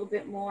causing a little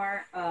bit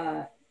more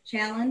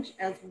challenge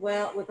as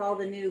well with all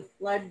the new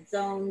flood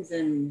zones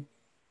and,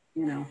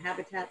 you know,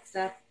 habitat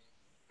stuff.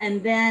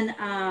 And then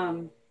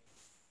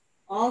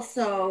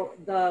also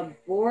the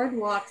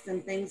boardwalks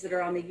and things that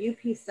are on the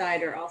UP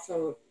side are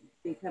also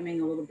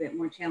becoming a little bit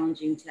more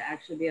challenging to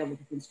actually be able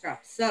to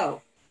construct.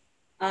 So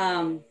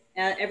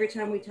every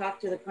time we talk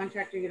to the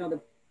contractor, you know,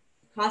 the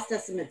cost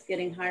estimate's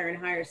getting higher and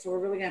higher. So we're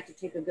really gonna have to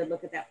take a good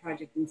look at that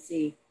project and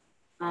see.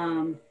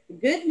 The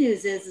good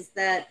news is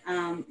that,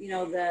 you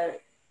know, the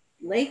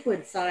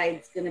Lakewood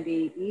side's going to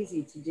be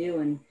easy to do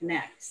and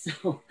connect.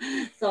 So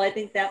I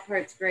think that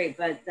part's great,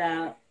 but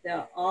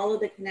all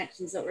of the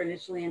connections that were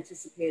initially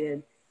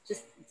anticipated,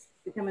 just it's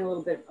becoming a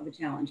little bit of a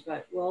challenge,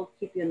 but we'll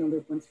keep you in the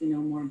loop once we know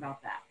more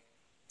about that.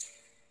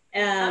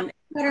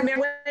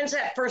 When's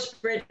that first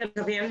bridge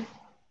come in?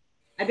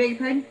 I beg your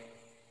pardon?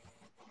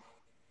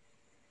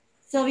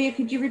 Sylvia,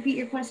 could you repeat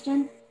your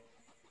question?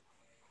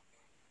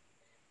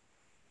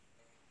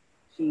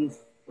 She's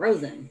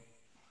frozen.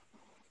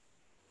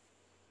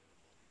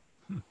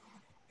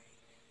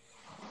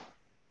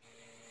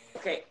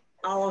 Okay,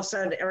 all of a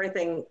sudden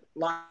everything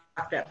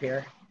locked up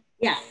here.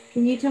 Yeah,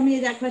 can you tell me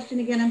that question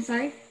again? I'm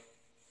sorry.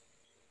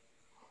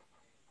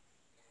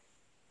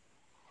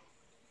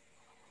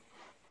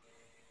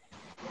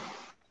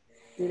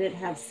 Did it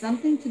have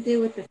something to do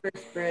with the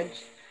first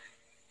bridge?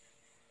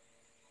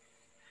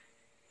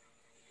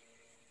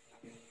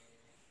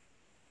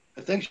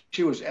 I think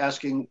she was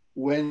asking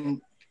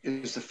when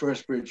is the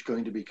first bridge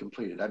going to be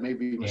completed? I may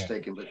be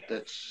mistaken, but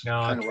that's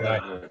kind of what I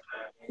heard.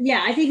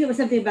 Yeah, I think it was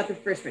something about the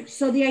first bridge.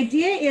 So the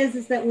idea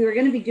is that we were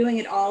going to be doing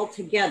it all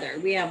together.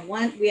 We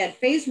had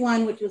phase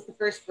one, which was the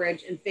first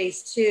bridge, and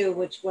phase two,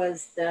 which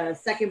was the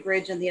second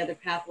bridge and the other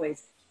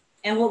pathways.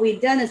 And what we've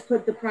done is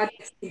put the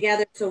projects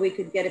together so we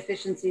could get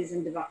efficiencies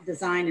in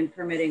design and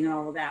permitting and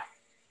all of that.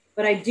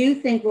 But I do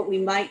think what we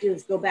might do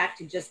is go back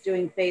to just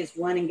doing phase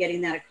one and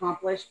getting that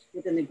accomplished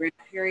within the grant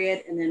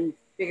period, and then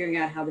figuring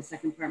out how the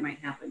second part might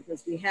happen,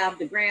 because we have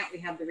the grant, we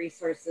have the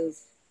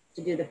resources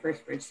to do the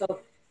first bridge. So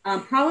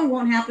probably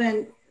won't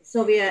happen,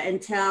 Sylvia,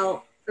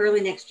 until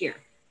early next year,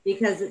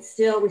 because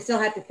we still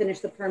have to finish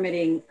the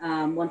permitting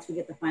once we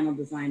get the final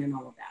design and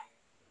all of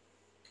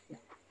that.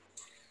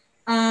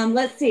 Yeah.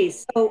 Let's see,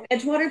 so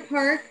Edgewater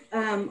Park,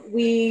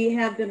 we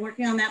have been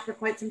working on that for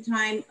quite some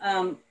time.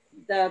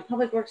 The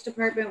Public Works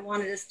Department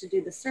wanted us to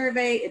do the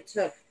survey. It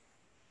took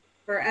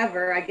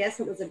forever. I guess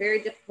it was a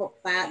very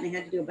difficult plat and they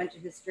had to do a bunch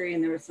of history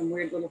and there were some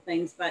weird little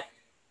things, but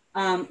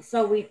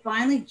so we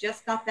finally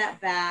just got that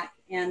back.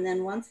 And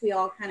then once we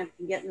all kind of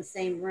can get in the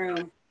same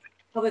room,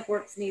 Public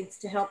Works needs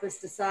to help us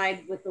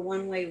decide with the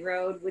one-way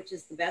road, which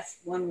is the best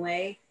one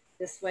way,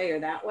 this way or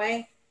that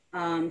way,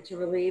 to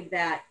relieve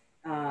that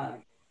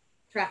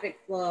traffic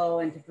flow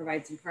and to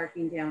provide some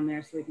parking down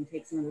there so we can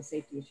take some of the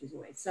safety issues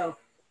away. So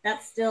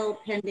that's still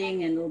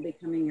pending and will be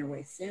coming your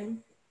way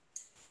soon.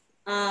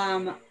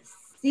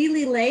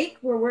 Seeley Lake,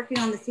 we're working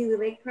on the Seeley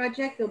Lake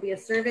project. There'll be a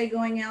survey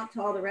going out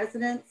to all the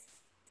residents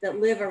that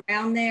live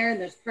around there.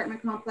 And there's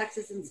apartment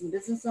complexes and some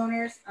business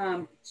owners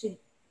to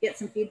get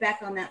some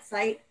feedback on that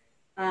site.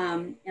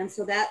 And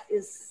so that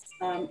is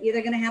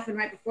either going to happen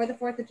right before the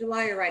 4th of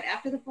July or right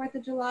after the 4th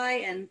of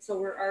July. And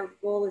so our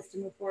goal is to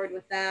move forward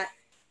with that,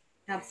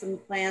 have some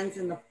plans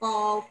in the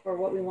fall for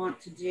what we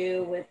want to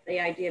do with the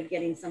idea of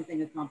getting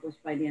something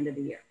accomplished by the end of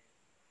the year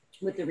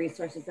with the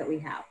resources that we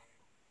have.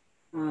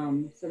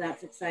 So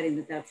that's exciting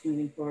that that's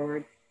moving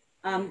forward.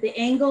 The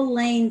Angle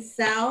Lane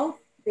South,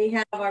 they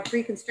have our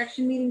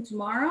pre-construction meeting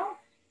tomorrow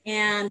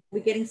and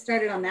we're getting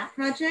started on that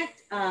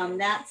project.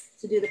 That's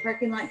to do the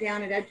parking lot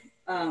down at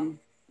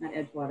not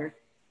Edgewater,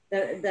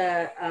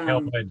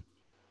 Elwood.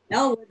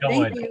 Elwood,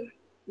 thank you.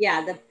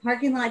 Yeah, the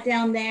parking lot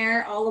down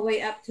there all the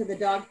way up to the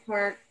dog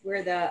park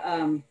where the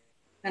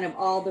kind of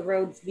all the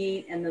roads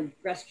meet and the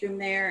restroom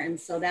there. And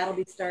so that'll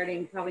be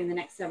starting probably in the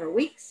next several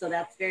weeks. So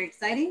that's very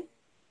exciting.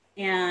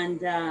 And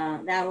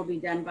that will be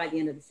done by the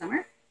end of the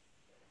summer.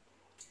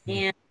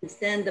 And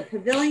then the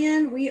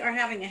pavilion, we are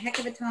having a heck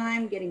of a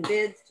time getting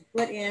bids to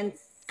put in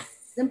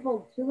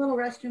simple 2 little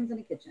restrooms and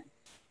a kitchen.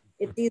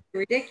 It's either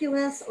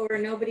ridiculous or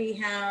nobody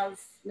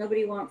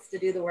wants to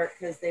do the work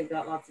because they've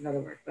got lots of other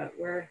work, but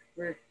we're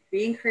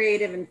being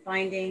creative and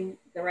finding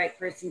the right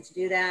person to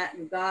do that.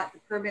 We've got the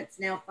permits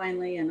now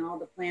finally and all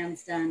the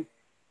plans done.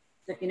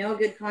 So if you know a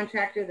good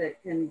contractor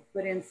that can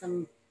put in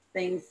some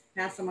things,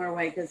 pass them our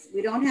way, because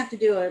we don't have to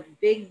do a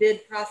big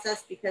bid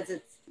process because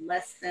it's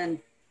less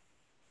than,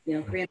 you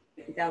know,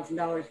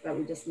 $350,000, but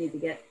we just need to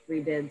get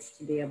 3 bids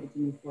to be able to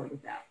move forward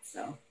with that.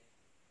 So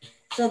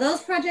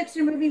those projects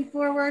are moving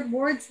forward.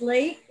 Wards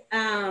Lake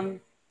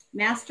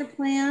master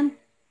plan.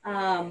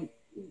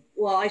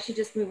 Well, I should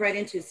just move right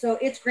into. So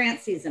it's grant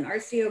season,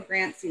 RCO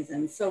grant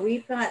season. So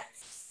we've got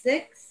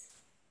 7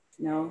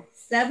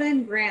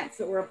 grants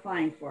that we're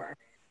applying for.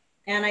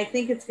 And I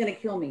think it's going to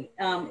kill me.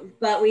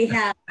 But we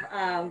have,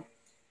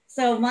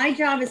 so my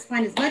job is to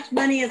find as much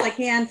money as I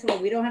can so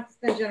we don't have to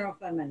spend general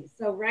fund money.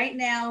 So right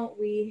now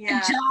we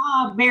have. Good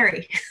job,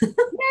 Mary.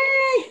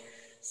 Yay!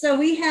 So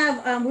we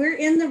have, we're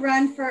in the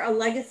run for a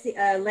legacy,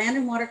 Land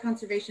and Water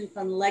Conservation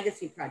Fund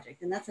legacy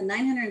project. And that's a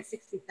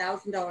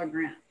 $960,000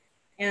 grant.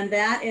 And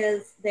that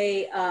is,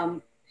 they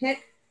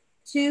pick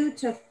 2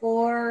 to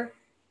 4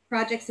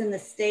 projects in the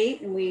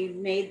state, and we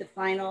made the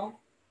final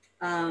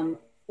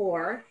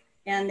 4.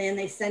 And then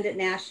they send it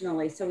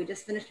nationally. So we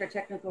just finished our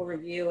technical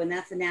review, and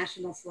that's a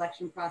national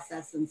selection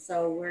process. And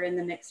so we're in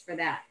the mix for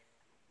that.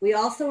 We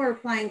also are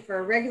applying for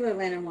a regular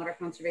Land and Water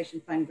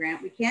Conservation Fund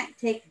grant. We can't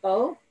take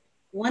both.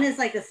 One is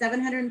like a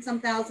 700 and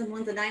some thousand,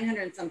 one's a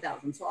 900 and some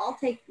thousand. So I'll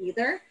take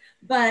either,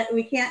 but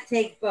we can't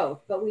take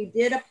both. But we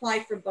did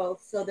apply for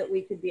both so that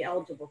we could be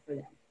eligible for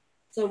them.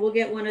 So we'll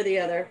get one or the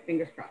other,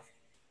 fingers crossed.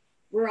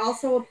 We're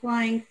also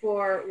applying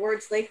for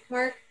Wards Lake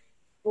Park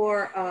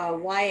for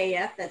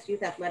YAF, that's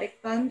Youth Athletic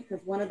Fund,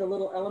 because one of the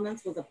little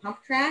elements was a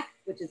pump track,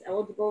 which is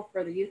eligible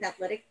for the Youth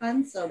Athletic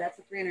Fund. So that's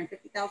a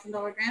 $350,000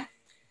 grant.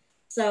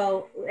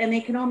 So, and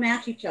they can all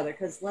match each other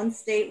because one's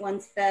state,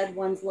 one's fed,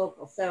 one's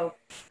local. So,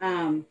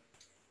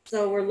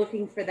 so we're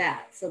looking for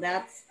that. So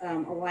that's a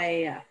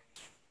YAF.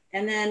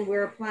 And then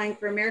we're applying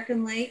for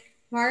American Lake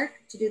Park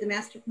to do the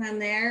master plan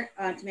there,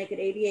 to make it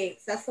ADA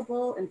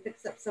accessible and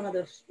fix up some of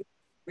those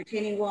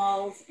retaining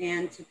walls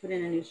and to put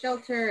in a new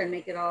shelter and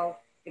make it all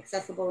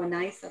accessible and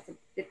nice. That's a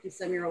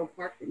 50-some-year-old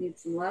park that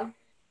needs some love.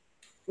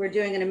 We're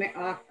doing an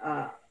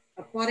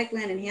aquatic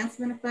land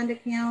enhancement fund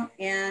account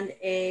and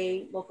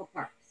a local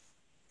parks.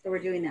 So we're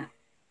doing that.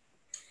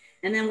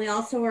 And then we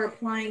also are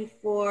applying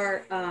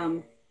for,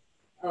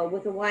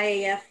 with the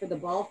YAF for the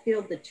ball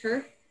field, the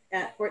turf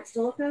at Fort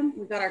Steilacoom.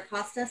 We got our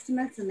cost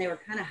estimates and they were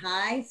kind of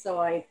high. So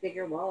I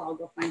figured, well, I'll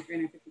go find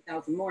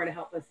 350,000 more to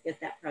help us get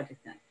that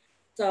project done.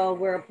 So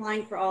we're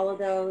applying for all of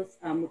those.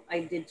 I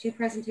did 2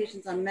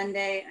 presentations on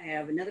Monday. I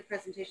have another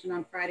presentation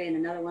on Friday and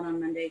another one on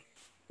Monday,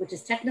 which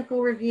is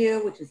technical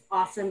review, which is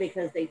awesome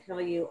because they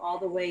tell you all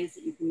the ways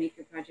that you can make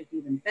your project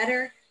even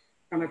better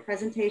from a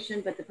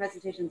presentation. But the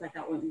presentations I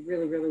thought went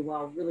really, really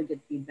well, really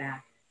good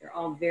feedback. They're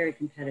all very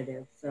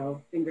competitive.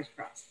 So fingers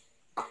crossed.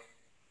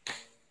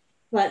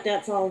 But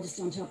that's all just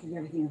on top of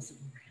everything else that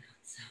we're working on.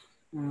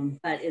 So,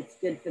 but it's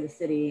good for the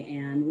city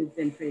and we've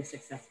been pretty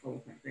successful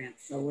with our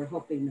grants. So we're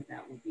hoping that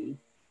that will be,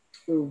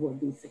 we will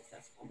be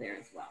successful there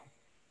as well.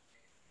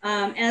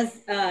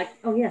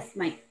 Oh yes,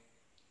 Mike.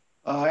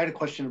 I had a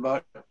question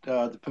about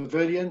the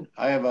pavilion.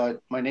 I have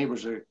my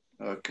neighbor's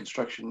a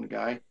construction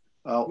guy.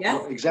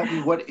 Yeah.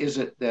 Exactly what is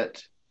it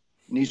that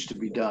needs to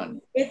be done?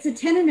 It's a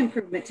tenant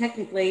improvement.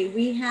 Technically,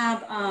 we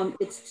have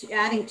it's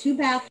adding 2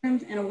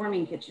 bathrooms and a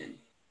warming kitchen.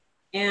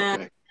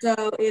 And okay.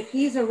 So if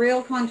he's a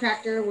real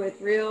contractor with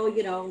real,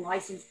 you know,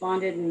 licensed,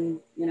 bonded, and,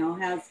 you know,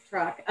 has a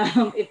truck,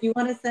 if you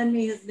want to send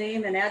me his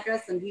name and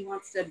address and he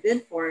wants to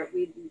bid for it,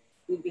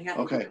 we'd be happy.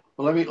 Okay.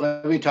 Well,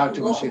 let me talk to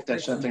him and see if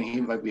that's something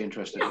he might be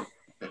interested in.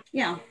 Okay.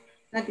 Yeah,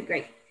 that'd be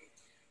great.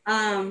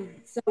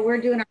 So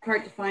we're doing our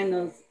part to find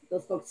those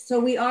folks. So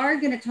we are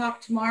going to talk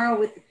tomorrow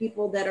with the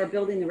people that are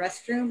building the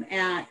restroom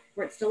at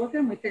Fort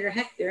Steilacoom. We figure,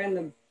 heck, they're in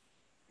the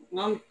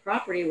long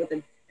property with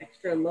an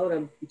extra load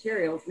of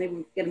materials. Maybe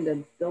we can get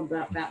them to build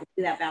that,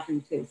 do that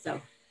bathroom too. So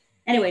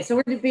anyway, so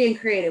we're being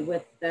creative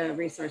with the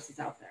resources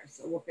out there.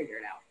 So we'll figure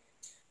it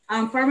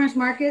out. Farmers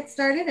Market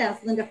started,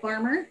 as Linda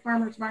Farmer.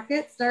 Farmers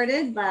Market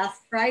started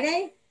last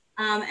Friday.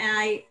 And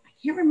I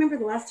can't remember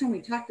the last time we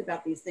talked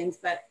about these things,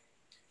 but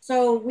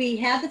so we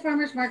had the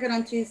farmers market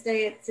on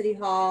Tuesday at City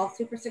Hall,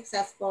 super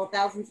successful.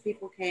 Thousands of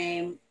people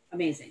came,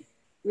 amazing.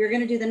 We were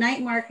going to do the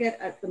night market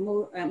at the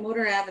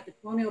Motor Ave at the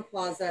Colonial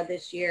Plaza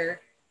this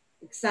year.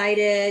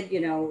 Excited, you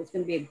know, it's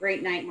going to be a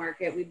great night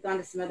market. We've gone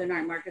to some other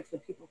night markets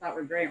that people thought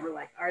were great. We're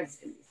like, ours is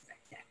going to be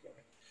spectacular.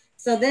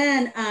 So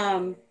then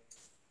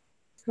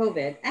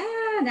COVID,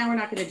 now we're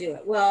not going to do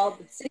it. Well,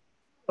 the city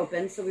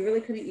open, so we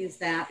really couldn't use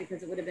that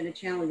because it would have been a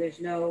challenge. There's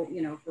no,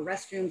 you know, for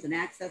restrooms and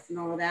access and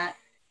all of that.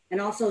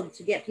 And also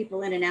to get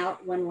people in and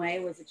out one way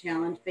was a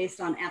challenge based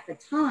on, at the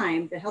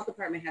time, the health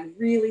department had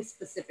really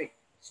specific,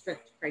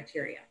 strict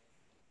criteria.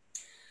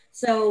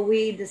 So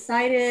we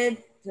decided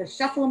to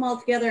shuffle them all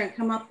together and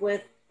come up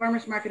with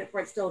Farmers Market at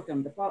Fort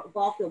Steilacoom. The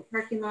ball field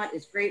parking lot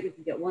is great. We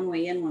can get one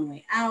way in, one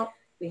way out.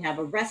 We have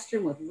a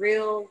restroom with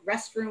real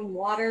restroom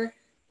water,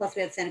 plus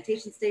we have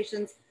sanitation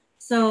stations.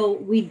 So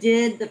we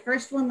did the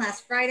first one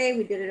last Friday.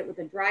 We did it with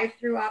a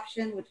drive-through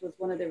option, which was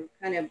one of the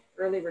kind of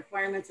early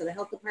requirements of the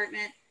health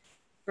department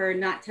for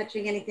not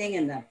touching anything.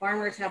 And the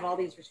farmers have all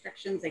these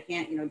restrictions. They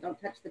can't, don't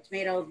touch the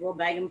tomatoes. We'll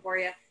bag them for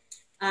you.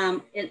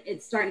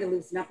 It's starting to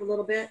loosen up a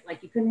little bit.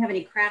 Like you couldn't have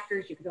any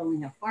crafters. You could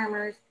only have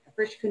farmers. At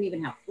first you couldn't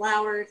even have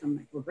flowers. I'm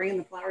like, we're bringing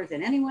the flowers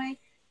in anyway.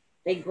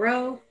 They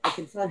grow. I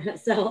can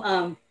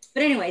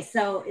but anyway,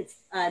 so it's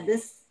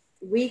this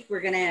week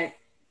we're going to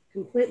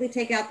completely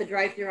take out the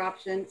drive-through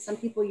option. Some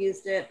people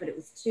used it, but it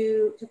was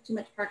took too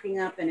much parking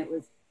up, and it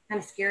was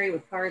kind of scary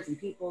with cars and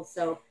people.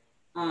 So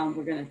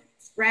we're going to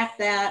scrap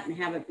that and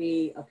have it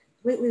be a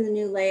completely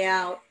new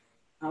layout.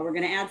 We're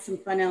going to add some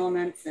fun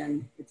elements,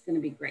 and it's going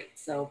to be great.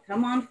 So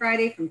come on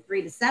Friday from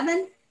 3 to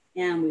 7,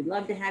 and we'd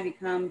love to have you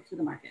come to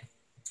the market.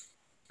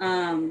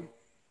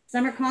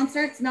 Summer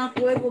concerts,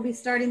 Knockwood, will be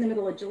starting the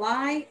middle of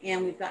July,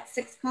 and we've got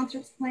 6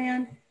 concerts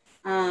planned.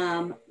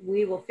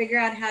 We will figure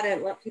out how to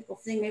let people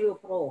sing. Maybe we'll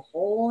put a little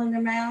hole in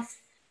their mask,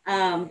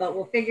 but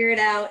we'll figure it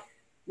out.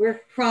 We're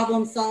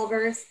problem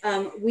solvers.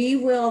 We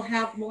will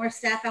have more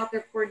staff out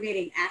there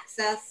coordinating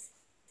access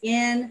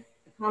in,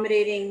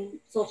 accommodating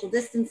social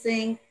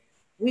distancing.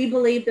 We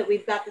believe that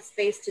we've got the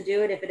space to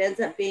do it. If it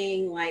ends up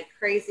being like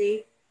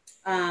crazy,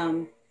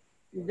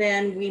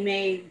 then we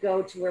may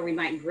go to where we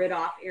might grid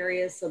off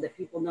areas so that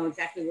people know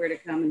exactly where to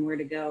come and where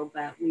to go.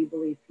 But we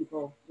believe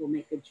people will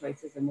make good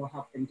choices, and we'll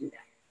help them do that.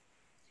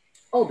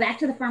 Oh, back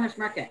to the farmers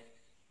market.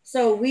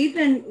 So we've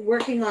been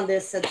working on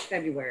this since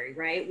February,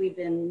 right? We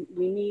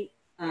meet,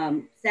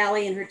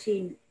 Sally and her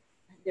team,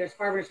 there's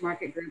farmers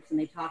market groups, and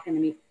they talk and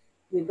they meet.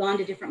 We've gone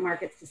to different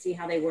markets to see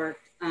how they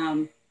worked.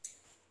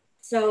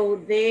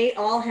 So they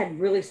all had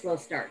really slow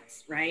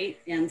starts, right?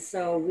 And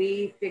so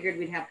we figured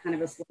we'd have kind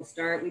of a slow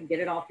start. We'd get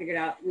it all figured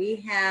out. We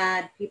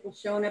had people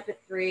showing up at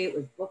 3. It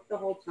was booked the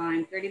whole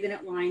time,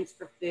 30-minute lines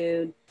for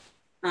food.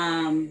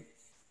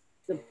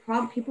 The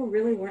problem, people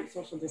really weren't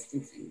social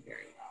distancing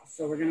very well.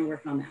 So we're going to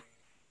work on that.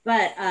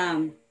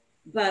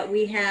 But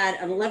we had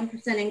an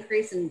 11%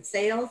 increase in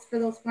sales for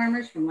those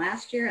farmers from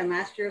last year. And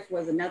last year's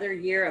was another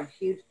year of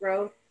huge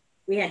growth.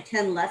 We had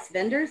 10 less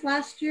vendors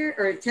last year,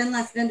 or 10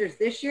 less vendors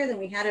this year than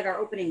we had at our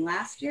opening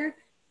last year.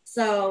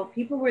 So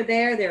people were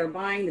there, they were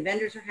buying, the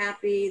vendors are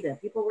happy, the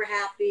people were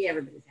happy,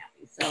 everybody's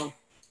happy. So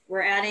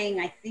we're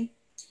adding, I think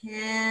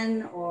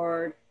 10,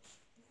 or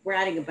we're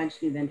adding a bunch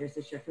of new vendors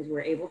this year because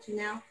we're able to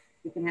now.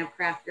 We can have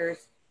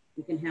crafters,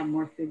 we can have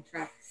more food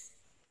trucks.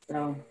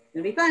 So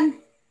it'll be fun.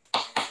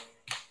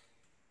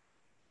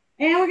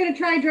 And we're gonna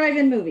try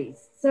drive-in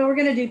movies. So we're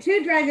gonna do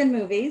 2 drive-in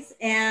movies,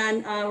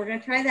 and we're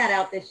gonna try that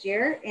out this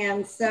year.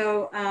 And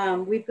so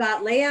we've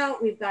got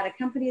layout, we've got a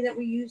company that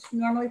we use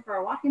normally for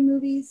our walk-in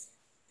movies.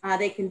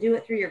 They can do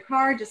it through your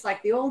car, just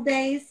like the old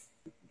days.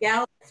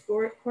 Gal that's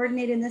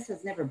coordinating this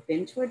has never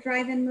been to a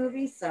drive-in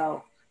movie.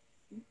 So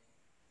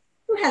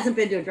who hasn't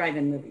been to a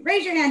drive-in movie?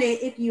 Raise your hand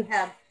if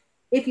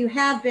you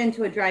have been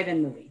to a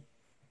drive-in movie.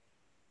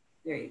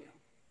 There you go.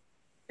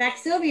 In fact,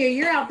 Sylvia,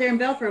 you're out there in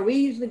Belfair. We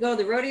usually go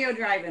to the Rodeo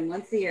Drive-In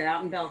once a year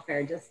out in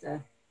Belfair, just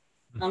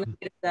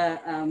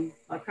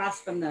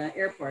across from the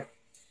airport.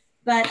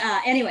 But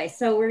anyway,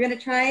 so we're going to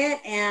try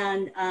it,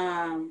 and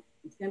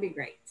it's going to be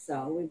great.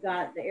 So we've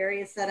got the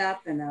area set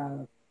up,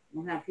 and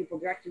we'll have people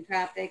directing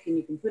traffic, and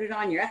you can put it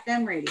on your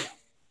FM radio,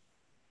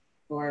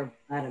 or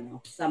I don't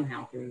know,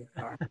 somehow through your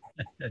car.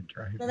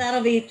 So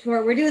that'll be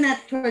we're doing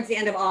that towards the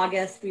end of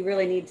August. We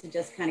really need to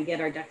just kind of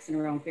get our ducks in a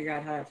row and figure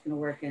out how that's going to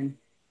work, and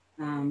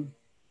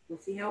we'll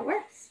see how it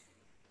works.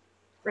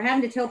 We're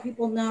having to tell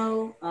people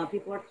no.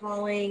 People are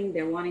calling.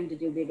 They're wanting to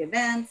do big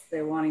events.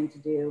 They're wanting to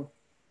do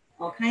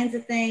all kinds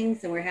of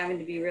things, and we're having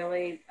to be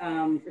really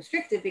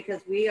restrictive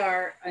because we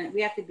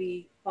have to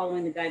be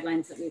following the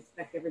guidelines that we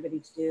expect everybody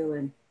to do,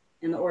 and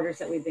the orders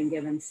that we've been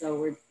given. So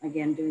we're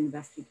again doing the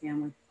best we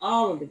can with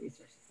all of the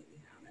resources that we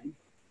have, and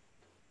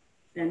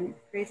it's been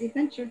a crazy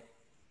adventure.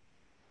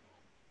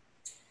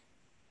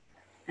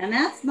 And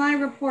that's my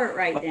report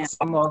right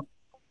now.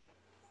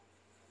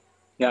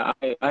 Yeah,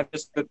 I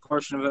missed a good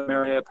portion of it,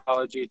 Mary.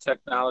 Apology,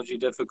 technology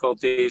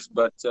difficulties,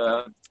 but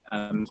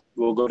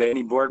we'll go to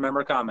any board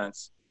member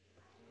comments.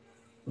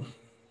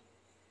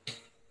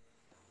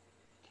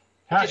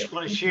 I just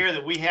want to share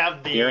that we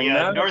have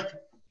the North.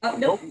 Oh,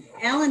 no,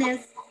 Alan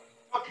is.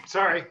 Oh,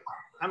 sorry,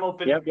 I'm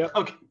open. Yep.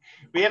 Okay,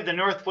 we have the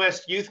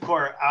Northwest Youth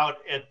Corps out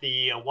at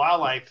the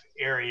wildlife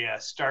area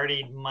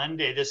starting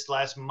Monday, this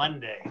last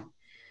Monday,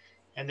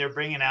 and they're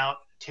bringing out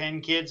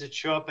 10 kids that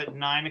show up at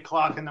 9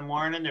 o'clock in the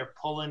morning. They're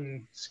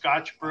pulling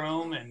Scotch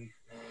broom and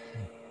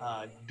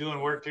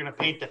doing work. They're going to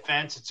paint the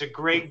fence. It's a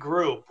great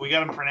group. We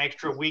got them for an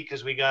extra week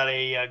because we got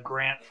a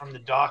grant from the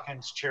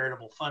Dawkins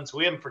Charitable Fund. So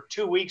we have them for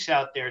 2 weeks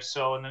out there.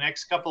 So in the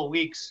next couple of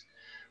weeks,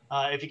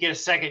 if you get a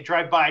second,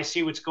 drive by,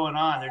 see what's going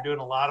on. They're doing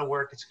a lot of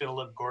work. It's going to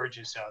look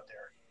gorgeous out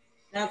there.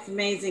 That's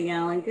amazing,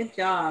 Alan. Good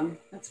job.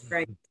 That's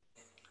great.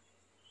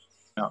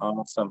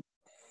 Awesome.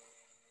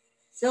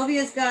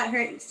 Sylvia's got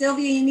her.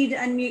 Sylvia, you need to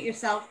unmute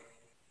yourself.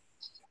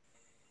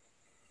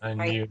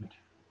 Unmute.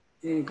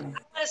 There you go. I want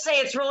to say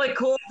it's really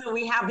cool that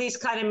we have these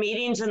kind of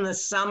meetings in the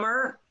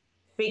summer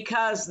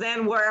because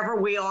then wherever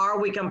we are,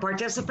 we can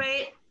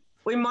participate.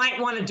 We might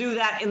want to do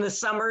that in the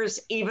summers,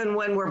 even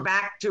when we're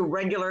back to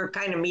regular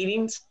kind of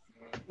meetings.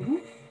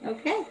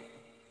 Okay,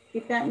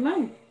 keep that in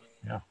mind.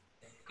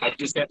 I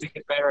just have to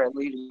get better at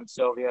leading,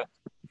 Sylvia.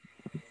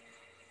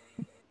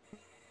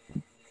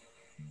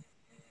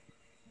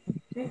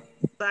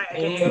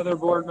 Any other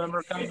board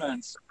member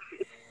comments?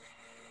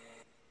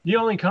 The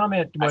only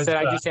comment I was, said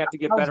I just have to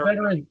get how's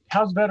better.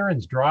 how's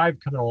Veterans Drive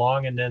coming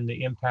along, and then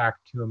the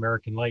impact to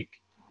American Lake?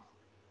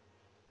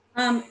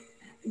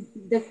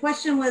 The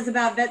question was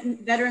about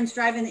Veterans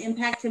Drive and the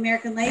impact to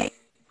American Lake.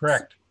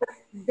 Correct.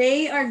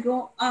 They are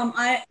going,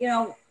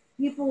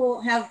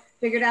 people have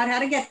figured out how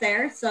to get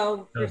there.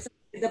 So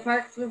the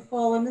parks were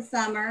full in the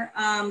summer.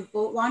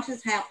 Boat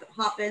launches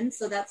happen,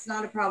 so that's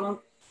not a problem.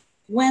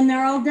 When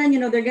they're all done,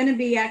 they're going to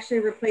be actually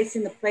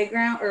replacing the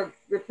playground or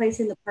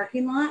replacing the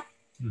parking lot.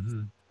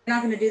 Mm-hmm. They're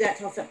not going to do that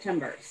till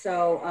September.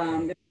 So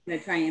they're going to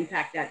try and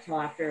impact that till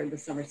after the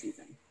summer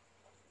season.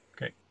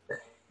 Okay.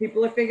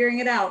 People are figuring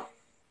it out.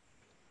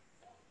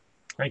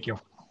 Thank you.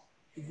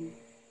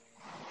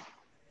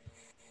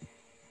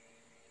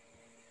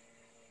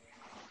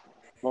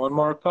 One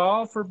more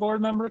call for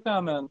board member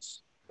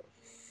comments.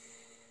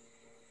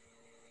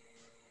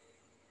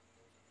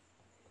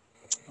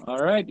 All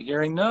right,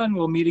 hearing none,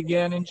 we'll meet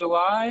again in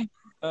July,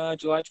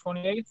 July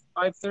 28th,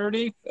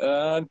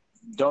 5:30.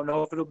 Don't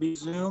know if it'll be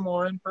Zoom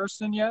or in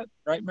person yet,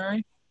 right,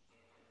 Mary?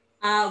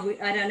 I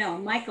don't know.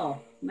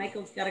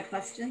 Michael's got a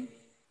question.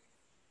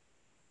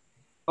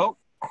 Oh,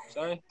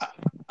 sorry.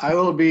 I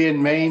will be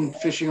in Maine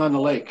fishing on the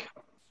lake.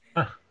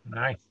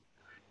 Nice.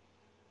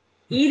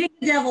 Eating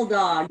a devil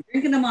dog,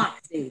 drinking a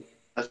Moxie.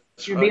 That's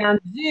You'll right. be on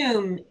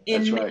Zoom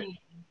in That's right.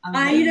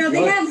 Maine.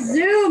 They have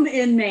Zoom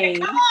in Maine.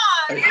 Come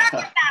on, you're not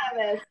getting out of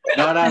this.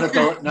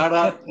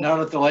 Not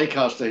at the lake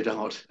house. They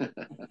don't.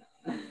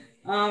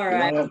 All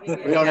right.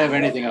 We don't have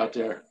anything out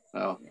there.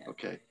 Oh,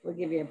 okay. We'll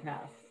give you a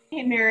pass.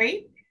 Hey,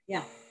 Mary.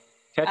 Yeah.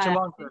 Catch them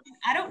on first.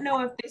 I don't know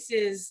if this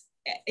is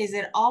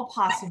at all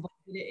possible.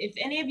 If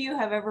any of you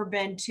have ever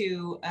been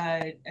to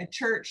a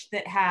church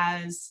that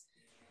has,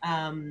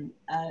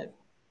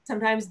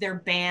 sometimes their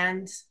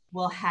band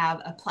will have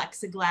a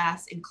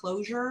plexiglass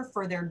enclosure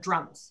for their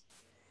drums.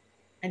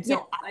 And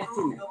so I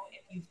don't know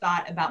if you've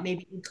thought about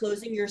maybe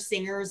enclosing your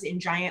singers in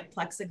giant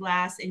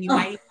plexiglass, and you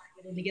might be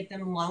able to get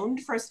them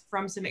loaned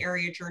from some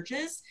area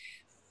churches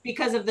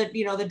because of the,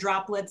 the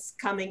droplets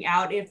coming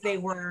out if they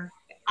were,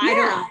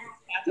 that's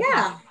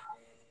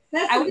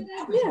a good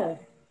idea.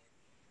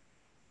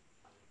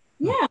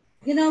 Yeah,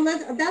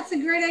 that's a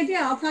great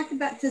idea. I'll talk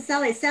to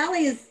Sally.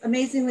 Sally is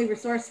amazingly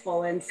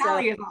resourceful, and so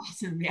Sally is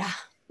awesome. Yeah.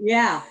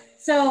 Yeah.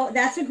 So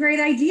that's a great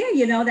idea.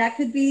 That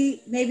could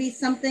be maybe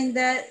something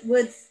that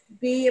would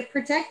be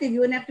protective.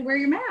 You wouldn't have to wear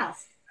your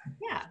mask.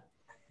 Yeah.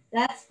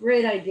 That's a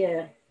great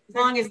idea. As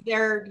long as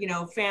they're,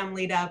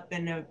 familyed up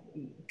and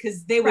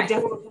because they would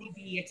definitely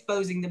be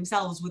exposing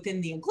themselves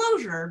within the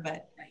enclosure,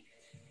 but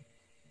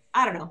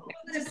I don't know.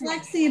 Put a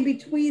plexi in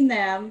between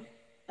them,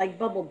 like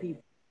bubble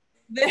people.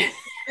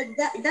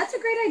 That's a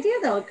great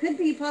idea, though. It could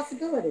be a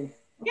possibility.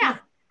 Yeah.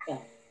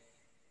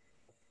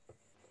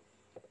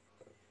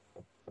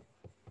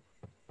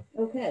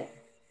 Okay.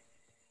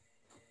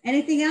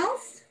 Anything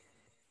else?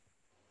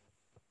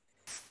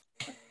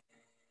 Be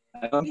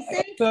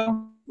safe.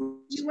 You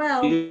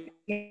well.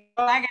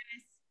 Bye, guys.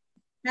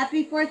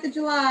 Happy 4th of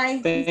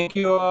July. Thank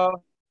you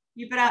all.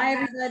 Keep it up. Bye,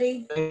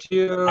 everybody. Thank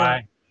you.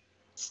 Bye.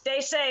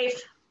 Stay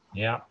safe.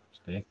 Yeah,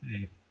 stay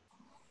safe.